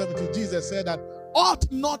 16 and 17, Jesus said that, ought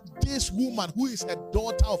not this woman who is a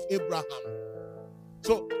daughter of Abraham?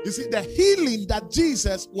 So you see, the healing that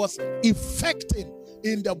Jesus was effecting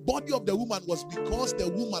in the body of the woman was because the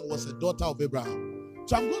woman was a daughter of Abraham.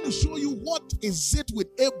 So I'm going to show you what is it with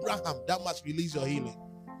Abraham that must release your healing,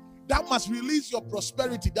 that must release your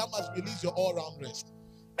prosperity, that must release your all-round rest.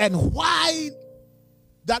 And why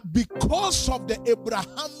that because of the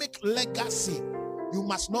Abrahamic legacy, you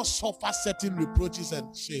must not suffer certain reproaches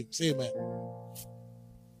and shame. Say amen.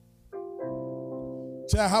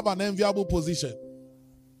 Say, I have an enviable position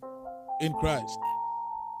in Christ.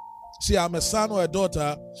 See, I'm a son or a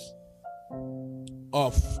daughter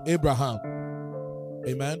of Abraham.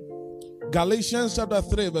 Amen. Galatians chapter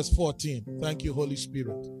 3 verse 14. Thank you, Holy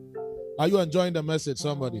Spirit. Are you enjoying the message,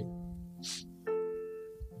 somebody?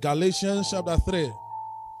 Galatians chapter 3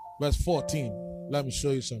 verse 14. Let me show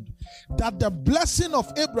you something. That the blessing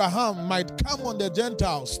of Abraham might come on the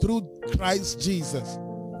Gentiles through Christ Jesus,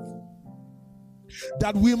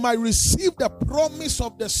 that we might receive the promise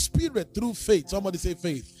of the Spirit through faith. Somebody say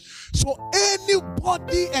faith. So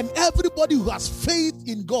anybody and everybody who has faith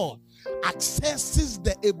in God accesses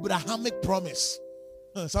the Abrahamic promise.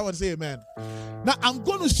 Somebody say amen. Now I'm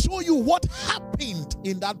going to show you what happened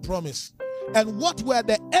in that promise and what were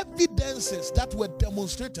the evidences that were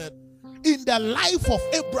demonstrated in the life of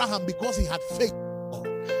Abraham because he had faith.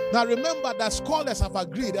 Now remember that scholars have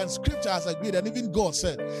agreed and scripture has agreed and even God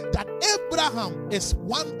said that Abraham is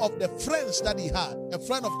one of the friends that he had, a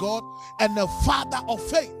friend of God and a father of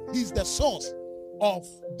faith. He's the source of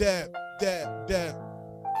the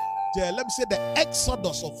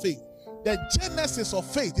exodus of faith. The genesis of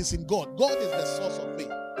faith is in God. God is the source of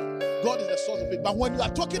faith. God is the source of faith. But when you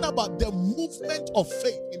are talking about the movement of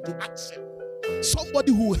faith into action,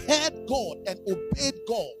 somebody who heard God and obeyed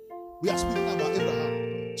God, we are speaking about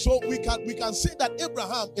Abraham. So we can say that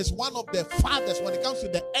Abraham is one of the fathers when it comes to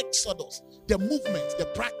the exodus, the movement, the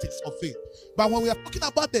practice of faith. But when we are talking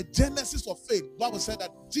about the genesis of faith, the Bible said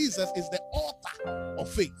that Jesus is the author of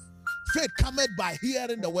faith. Faith cometh by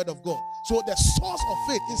hearing the word of God. So the source of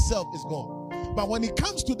faith itself is God. But when it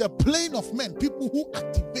comes to the plane of men, people who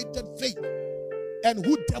activated faith and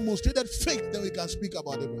who demonstrated faith, then we can speak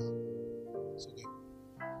about Abraham.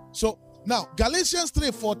 So now, Galatians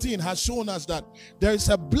 3:14 has shown us that there is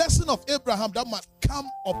a blessing of Abraham that must come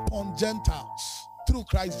upon Gentiles through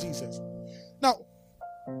Christ Jesus. Now,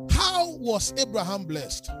 how was Abraham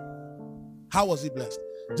blessed? How was he blessed?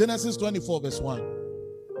 Genesis 24 verse 1.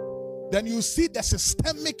 Then you see the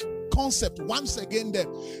systemic concept once again there.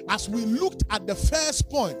 As we looked at the first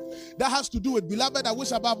point, that has to do with, beloved, I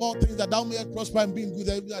wish above all things that thou mayest prosper and be in good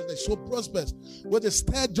health as thy soul prospers. With the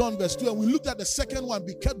 3 John verse 2. And we looked at the second one,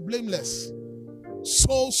 be kept blameless,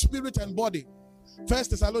 soul, spirit, and body. 1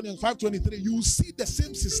 Thessalonians 5:23. You see the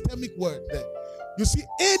same systemic word there. You see,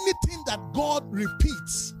 anything that God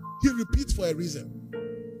repeats, he repeats for a reason.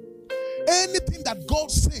 Anything that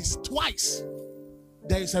God says twice,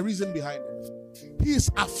 there is a reason behind it. He is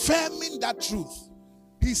affirming that truth.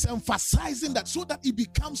 He's emphasizing that so that it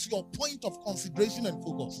becomes your point of consideration and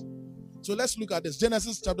focus. So let's look at this.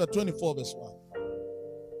 Genesis chapter 24 verse 1.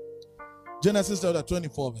 Genesis chapter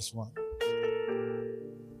 24 verse 1.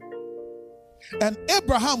 And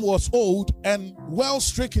Abraham was old and well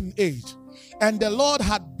stricken in age. And the Lord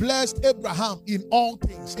had blessed Abraham in all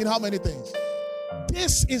things. In how many things?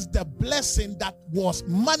 This is the blessing that was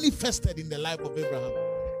manifested in the life of Abraham.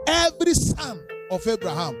 Every son of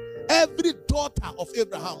Abraham, every daughter of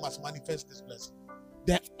Abraham must manifest this blessing.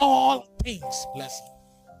 The all things blessing.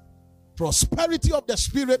 Prosperity of the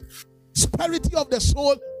spirit, prosperity of the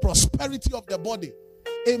soul, prosperity of the body.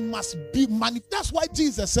 It must be manifest. That's why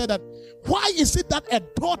Jesus said that. Why is it that a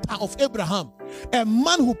daughter of Abraham, a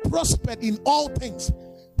man who prospered in all things,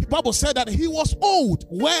 the Bible said that he was old,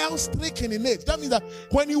 well stricken in age. That means that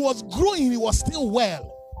when he was growing, he was still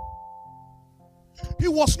well. He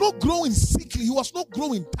was not growing sickly. He was not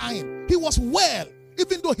growing dying. He was well.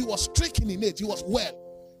 Even though he was stricken in age, he was well.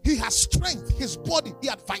 He had strength, his body, he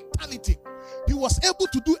had vitality. He was able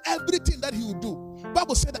to do everything that he would do.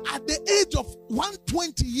 Bible said that at the age of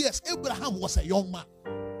 120 years, Abraham was a young man.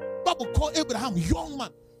 Bible called Abraham young man.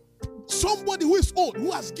 Somebody who is old,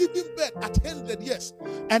 who has given birth at 100 years.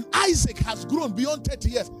 And Isaac has grown beyond 30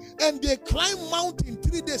 years. And they climb mountain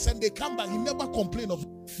 3 days and they come back. He never complained of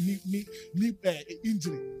knee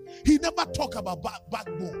injury. He never talked about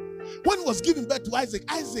backbone. When he was giving birth to Isaac,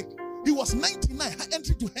 he was 99,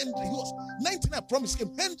 entry to 100. He was 99, promise him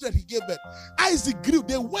 100 he gave birth. Isaac grew.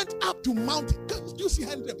 They went up to mountain. Do you see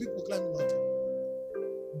 100 people climbing mountain?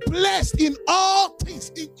 Blessed in all things,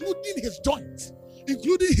 including his joints,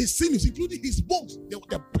 including his sinews, including his bones.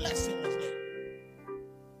 The blessing was there.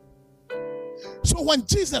 So when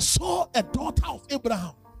Jesus saw a daughter of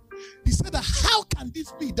Abraham, he said that how can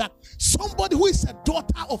this be that somebody who is a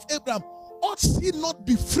daughter of Abraham, ought she not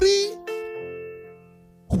be free?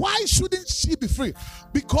 Why shouldn't she be free?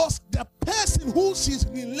 Because the person who she's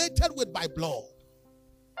related with by blood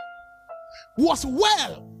was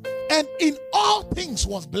well and in all things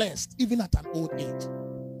was blessed, even at an old age.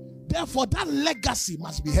 Therefore, that legacy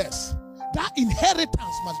must be hers. That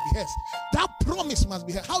inheritance must be hers. That promise must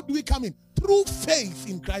be hers. How do we come in? Through faith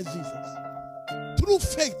in Christ Jesus. Through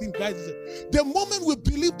faith in Christ Jesus. The moment we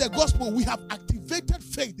believe the gospel, we have activated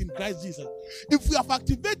faith in Christ Jesus. If we have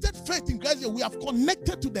activated faith in Christ Jesus, we have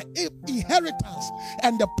connected to the inheritance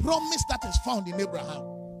and the promise that is found in Abraham.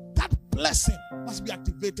 That blessing must be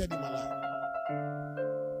activated in my life.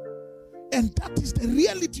 And that is the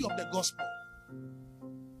reality of the gospel.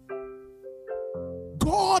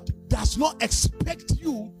 God does not expect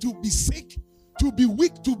you to be sick, to be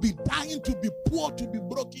weak, to be dying, to be poor, to be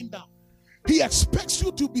broken down. He expects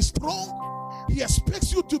you to be strong. He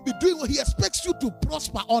expects you to be doing what he expects you to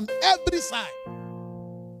prosper on every side.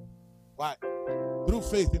 Why? Through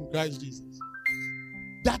faith in Christ Jesus.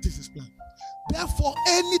 That is his plan. Therefore,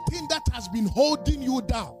 anything that has been holding you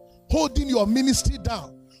down, holding your ministry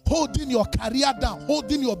down, holding your career down,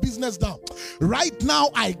 holding your business down, right now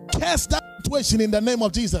I curse that situation in the name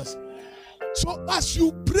of Jesus. So as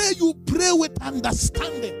you pray with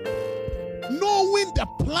understanding, knowing the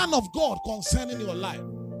plan of God concerning your life.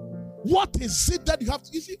 What is it that you have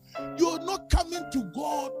to? You see, you're not coming to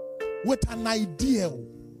God with an idea.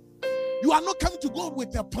 You are not coming to God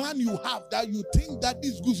with a plan you have that you think that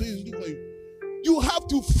is good for you. You have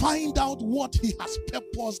to find out what he has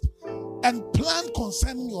purposed and planned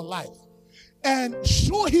concerning your life, and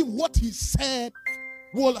show him what he said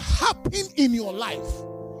will happen in your life,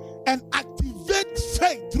 and activate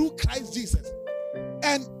faith through Christ Jesus,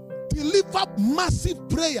 and deliver massive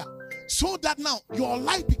prayer so that now your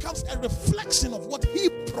life becomes a reflection of what he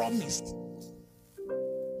promised.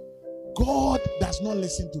 God does not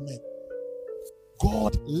listen to men.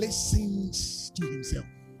 God listens to himself.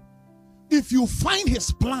 If you find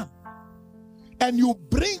his plan and you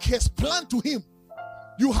bring his plan to him,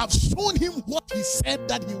 you have shown him what he said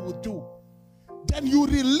that he would do. Then you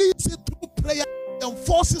release it through prayer and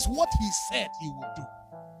enforces what he said he would do.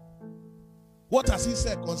 What has he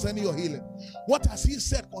said concerning your healing? What has he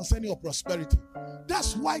said concerning your prosperity?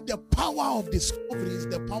 That's why the power of discovery is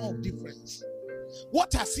the power of difference.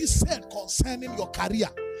 What has he said concerning your career?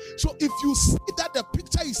 So if you see that the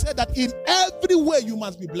picture, he said that in every way you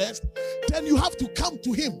must be blessed, then you have to come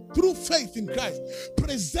to him through faith in Christ,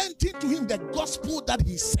 presenting to him the gospel that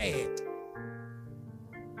he said.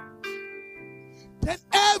 Then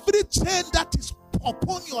every chain that is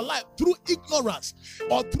upon your life through ignorance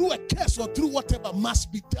or through a curse or through whatever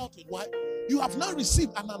must be dealt with. Why? You have now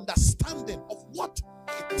received an understanding of what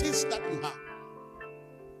it is that you have.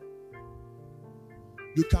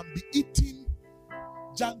 You can be eating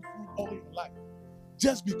junk food all your life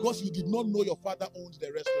just because you did not know your father owns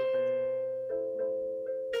the restaurant.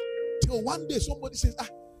 Till one day somebody says,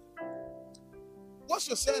 what's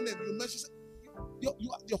your surname? You mention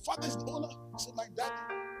your father is the owner. I said, my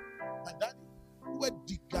daddy, who were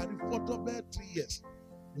the Gary for about 3 years.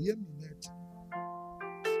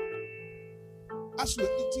 As you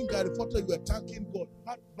were eating Gary Potter, you were thanking God.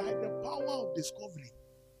 But by the power of discovery,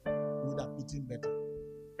 you would have eaten better.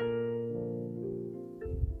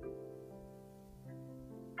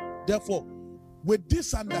 Therefore, with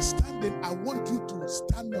this understanding, I want you to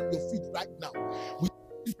stand on your feet right now. We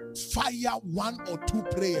fire 1 or 2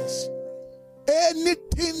 prayers.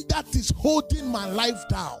 Anything that is holding my life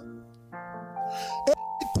down,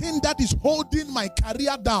 anything that is holding my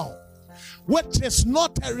career down, which is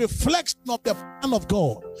not a reflection of the plan of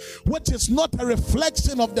God, which is not a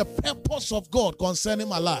reflection of the purpose of God concerning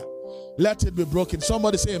my life, let it be broken.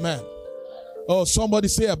 Somebody say amen. Oh, somebody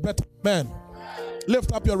say a better amen.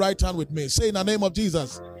 Lift up your right hand with me. Say in the name of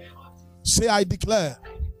Jesus. Say, I declare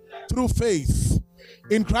through faith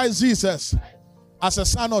in Christ Jesus, as a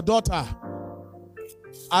son or daughter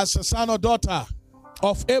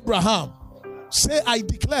of Abraham. Say, I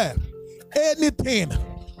declare anything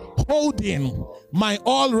holding my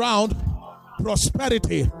all-round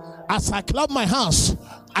prosperity, as I clap my hands,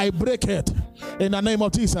 I break it in the name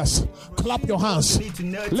of Jesus. Clap your hands. You need to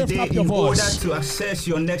know Lift today up your in voice. order to access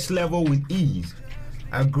your next level with ease.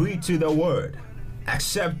 Agree to the word,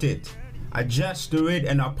 accept it, adjust to it,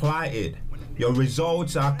 and apply it. Your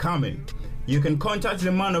results are coming. You can contact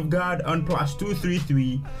the man of God on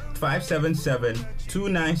 +233 577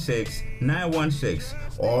 296 916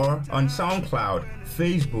 or on SoundCloud,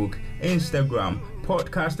 Facebook, Instagram,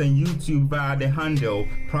 podcast, and YouTube via the handle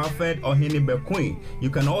Prophet Ohene Bekoe. You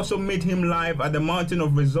can also meet him live at the Mountain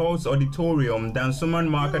of Results Auditorium, Dansoman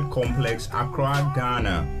Market Complex, Accra,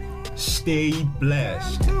 Ghana. Stay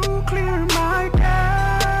blessed. To clear my debt.